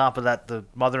then on top of that, the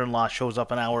mother-in-law shows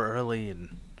up an hour early,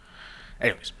 and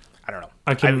anyways, I don't know.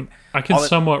 I can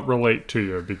somewhat relate to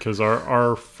you because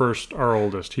our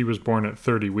oldest, he was born at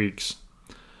 30 weeks,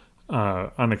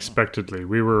 unexpectedly.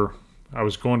 I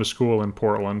was going to school in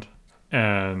Portland,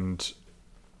 and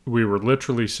we were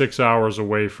literally 6 hours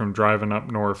away from driving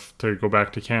up north to go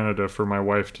back to Canada for my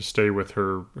wife to stay with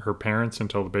her parents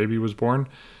until the baby was born.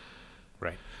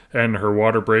 Right. And her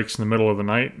water breaks in the middle of the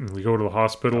night, and we go to the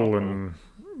hospital, and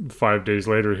 5 days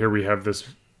later, here we have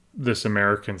this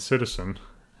American citizen,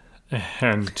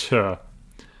 and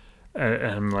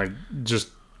like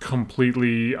just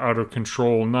completely out of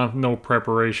control, no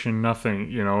preparation,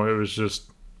 nothing. It was just,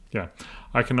 yeah.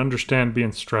 I can understand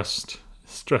being stressed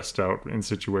out in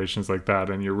situations like that,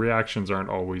 and your reactions aren't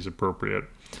always appropriate.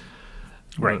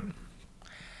 Right.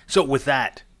 So with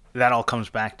that all comes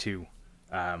back to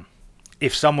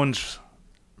if someone's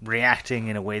reacting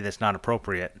in a way that's not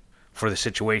appropriate for the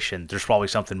situation, there's probably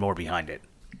something more behind it.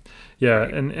 Yeah,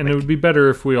 right? And it would be better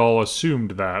if we all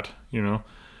assumed that, and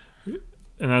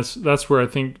that's where I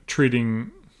think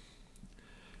treating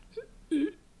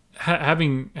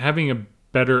having a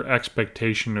better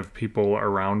expectation of people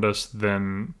around us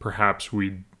than perhaps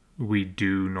we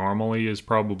do normally is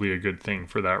probably a good thing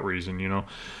for that reason,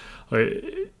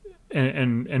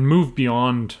 and move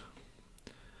beyond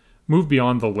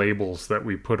the labels that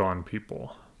we put on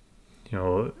people,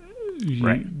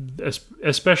 right.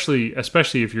 Especially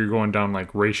if you're going down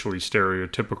like racially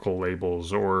stereotypical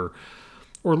labels or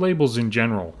labels in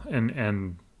general,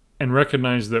 and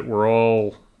recognize that we're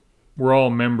all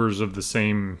members of the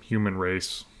same human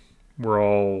race. We're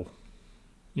all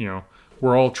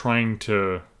trying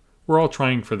for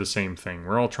the same thing.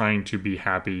 We're all trying to be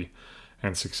happy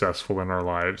and successful in our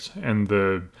lives. And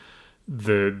the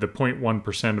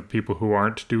 0.1% of people who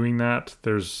aren't doing that,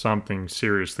 there's something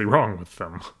seriously wrong with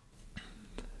them.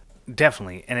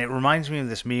 Definitely. And it reminds me of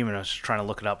this meme, and I was just trying to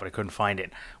look it up, but I couldn't find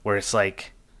it, where it's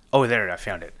like, oh, there, I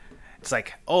found it. It's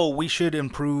like, oh, we should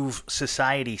improve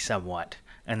society somewhat.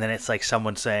 And then it's like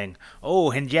someone saying,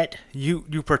 oh, and yet you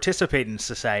participate in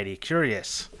society.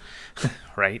 Curious.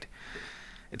 Right?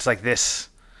 It's like this,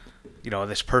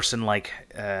 this person like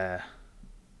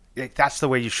that's the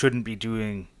way you shouldn't be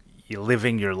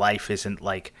living your life. Isn't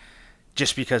like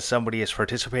just because somebody is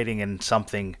participating in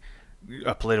something,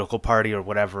 a political party or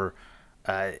whatever,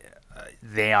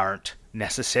 they aren't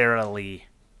necessarily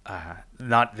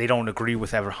they don't agree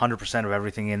with 100% of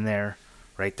everything in there,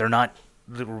 right? They're not,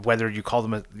 whether you call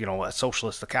them a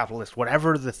socialist, a capitalist,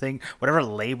 whatever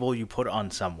label you put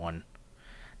on someone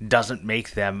doesn't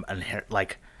make them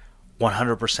like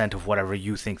 100% of whatever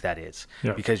you think that is.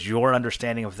 Yeah. Because your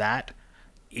understanding of that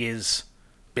is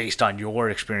based on your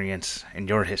experience and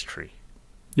your history.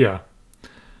 Yeah.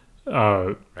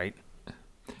 Right?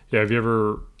 Yeah, have you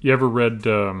ever read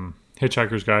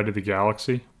Hitchhiker's Guide to the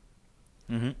Galaxy?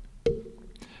 Mm-hmm.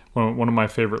 One of my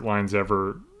favorite lines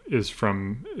ever is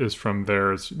from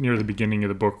there. It's near the beginning of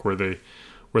the book where the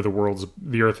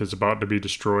Earth is about to be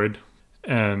destroyed,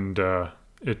 and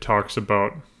it talks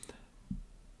about.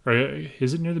 Or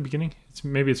is it near the beginning?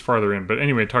 Maybe it's farther in, but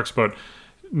anyway, it talks about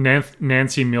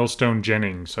Nancy Millstone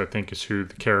Jennings, I think is who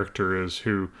the character is,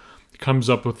 who comes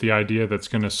up with the idea that's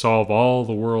going to solve all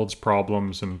the world's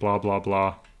problems and blah, blah,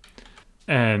 blah.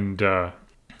 And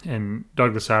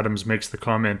Douglas Adams makes the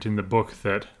comment in the book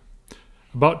that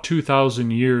about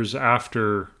 2,000 years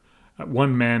after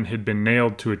one man had been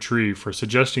nailed to a tree for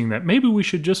suggesting that maybe we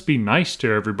should just be nice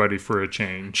to everybody for a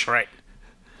change. Right.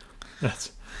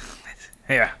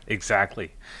 Yeah,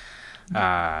 exactly.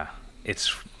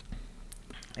 It's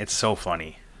so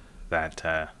funny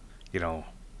that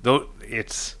though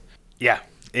it's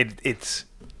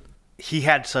he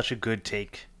had such a good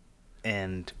take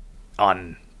and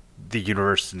on the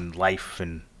universe and life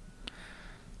and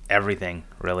everything,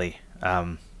 really.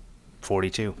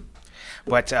 42.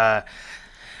 But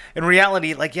in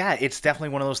reality, it's definitely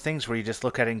one of those things where you just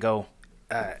look at it and go,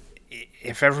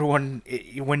 if everyone,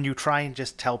 when you try and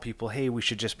just tell people, hey, we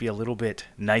should just be a little bit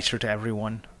nicer to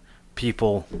everyone,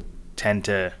 people tend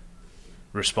to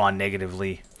respond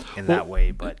negatively in that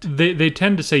way. But they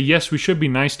tend to say, yes, we should be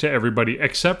nice to everybody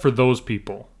except for those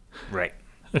people. Right.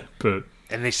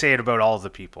 And they say it about all the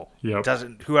people. Yep.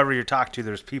 Whoever you talk to,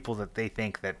 there's people that they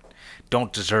think that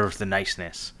don't deserve the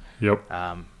niceness. Yep.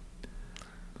 I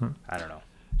don't know.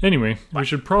 Anyway, we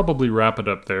should probably wrap it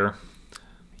up there.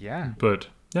 Yeah. But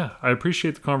yeah, I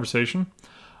appreciate the conversation.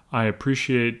 I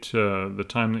appreciate the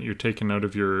time that you're taking out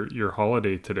of your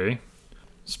holiday today.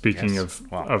 Speaking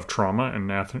of trauma and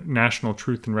National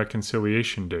Truth and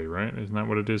Reconciliation Day, right? Isn't that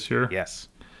what it is here? Yes.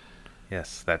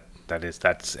 Yes,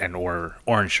 that's an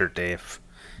Orange Shirt Day, if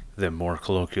the more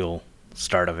colloquial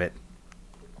start of it.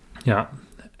 Yeah.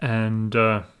 And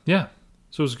so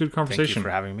it was a good conversation. Thank you for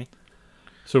having me.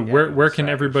 So where can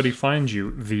everybody find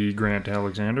you, the Grant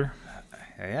Alexander?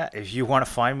 Yeah, if you want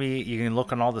to find me, you can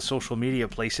look on all the social media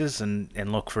places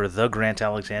and look for the Grant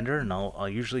Alexander, and I'll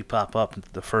usually pop up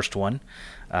the first one.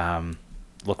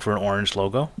 Look for an orange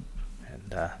logo,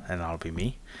 and that'll be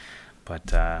me. But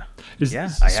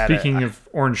speaking of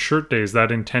Orange Shirt Day, is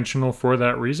that intentional for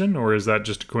that reason, or is that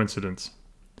just a coincidence?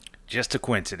 Just a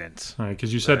coincidence. All right,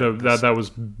 because you said that was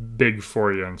big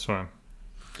for you, and so I'm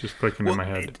just clicking in my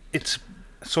head. It's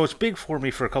big for me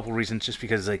for a couple of reasons. Just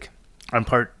because I'm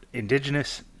part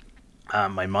Indigenous.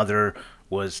 My mother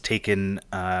was taken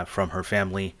from her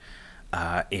family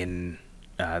when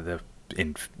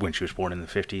she was born in the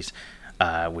 50s,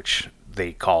 which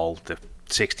they call the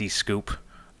 60s scoop,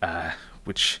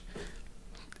 which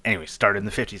anyway started in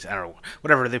the 50s. I don't know,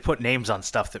 whatever, they put names on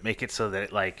stuff that make it so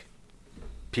that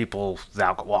people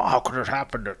now go, well, how could it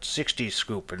happen at 60s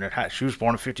scoop? And she was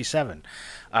born in 57.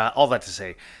 All that to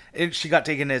say, she got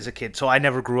taken as a kid. So I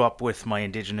never grew up with my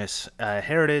Indigenous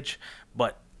heritage.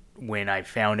 But when I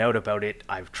found out about it,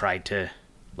 I've tried to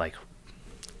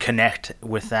connect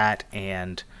with that,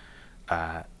 and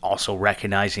also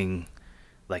recognizing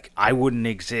I wouldn't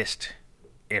exist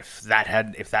if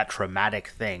that traumatic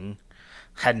thing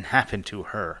hadn't happened to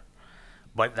her.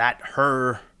 But that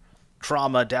her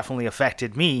trauma definitely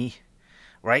affected me,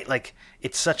 right?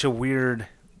 It's such a weird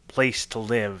place to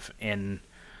live in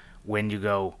when you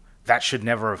go, that should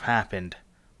never have happened,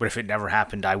 but if it never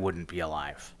happened, I wouldn't be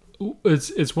alive.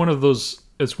 It's one of those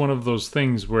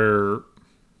things where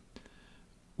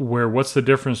what's the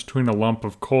difference between a lump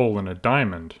of coal and a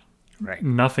diamond? Right.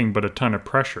 Nothing but a ton of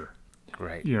pressure.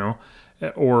 Right.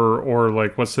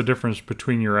 Or what's the difference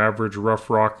between your average rough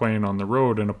rock laying on the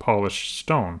road and a polished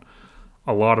stone?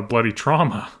 A lot of bloody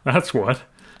trauma. That's what.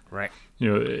 Right.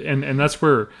 And that's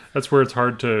where it's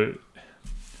hard to.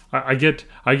 I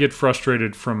get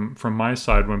frustrated from my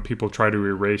side when people try to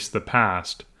erase the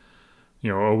past.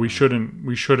 We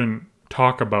shouldn't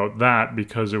talk about that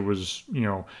because it was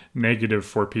negative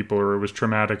for people, or it was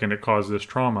traumatic and it caused this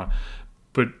trauma.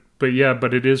 But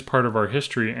it is part of our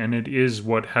history, and it is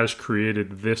what has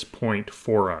created this point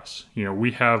for us.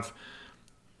 We have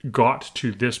got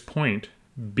to this point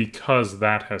because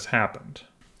that has happened.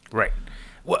 Right.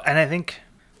 Well, and I think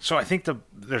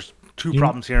there's two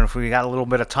problems here. And if we got a little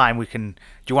bit of time, we can. Do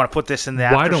you want to put this in the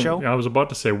after show? I was about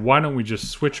to say, why don't we just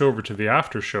switch over to the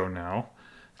after show now?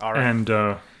 All right. And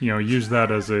use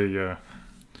that as a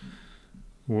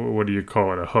what do you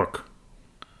call it? A hook.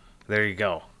 There you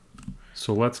go.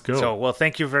 So let's go. So,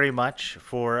 thank you very much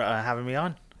for having me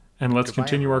on. And let's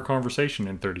continue our conversation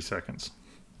in 30 seconds.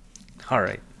 All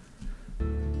right.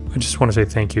 I just want to say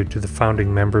thank you to the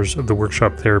founding members of the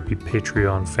Workshop Therapy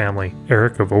Patreon family.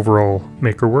 Eric of Overall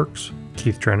Makerworks,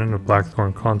 Keith Drennan of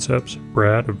Blackthorn Concepts,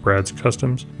 Brad of Brad's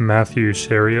Customs, Matthew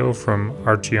Serio from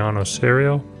Arciano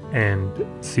Serio, and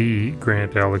the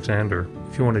Grant Alexander.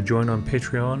 If you want to join on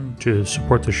Patreon to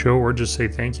support the show or just say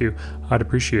thank you, I'd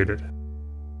appreciate it.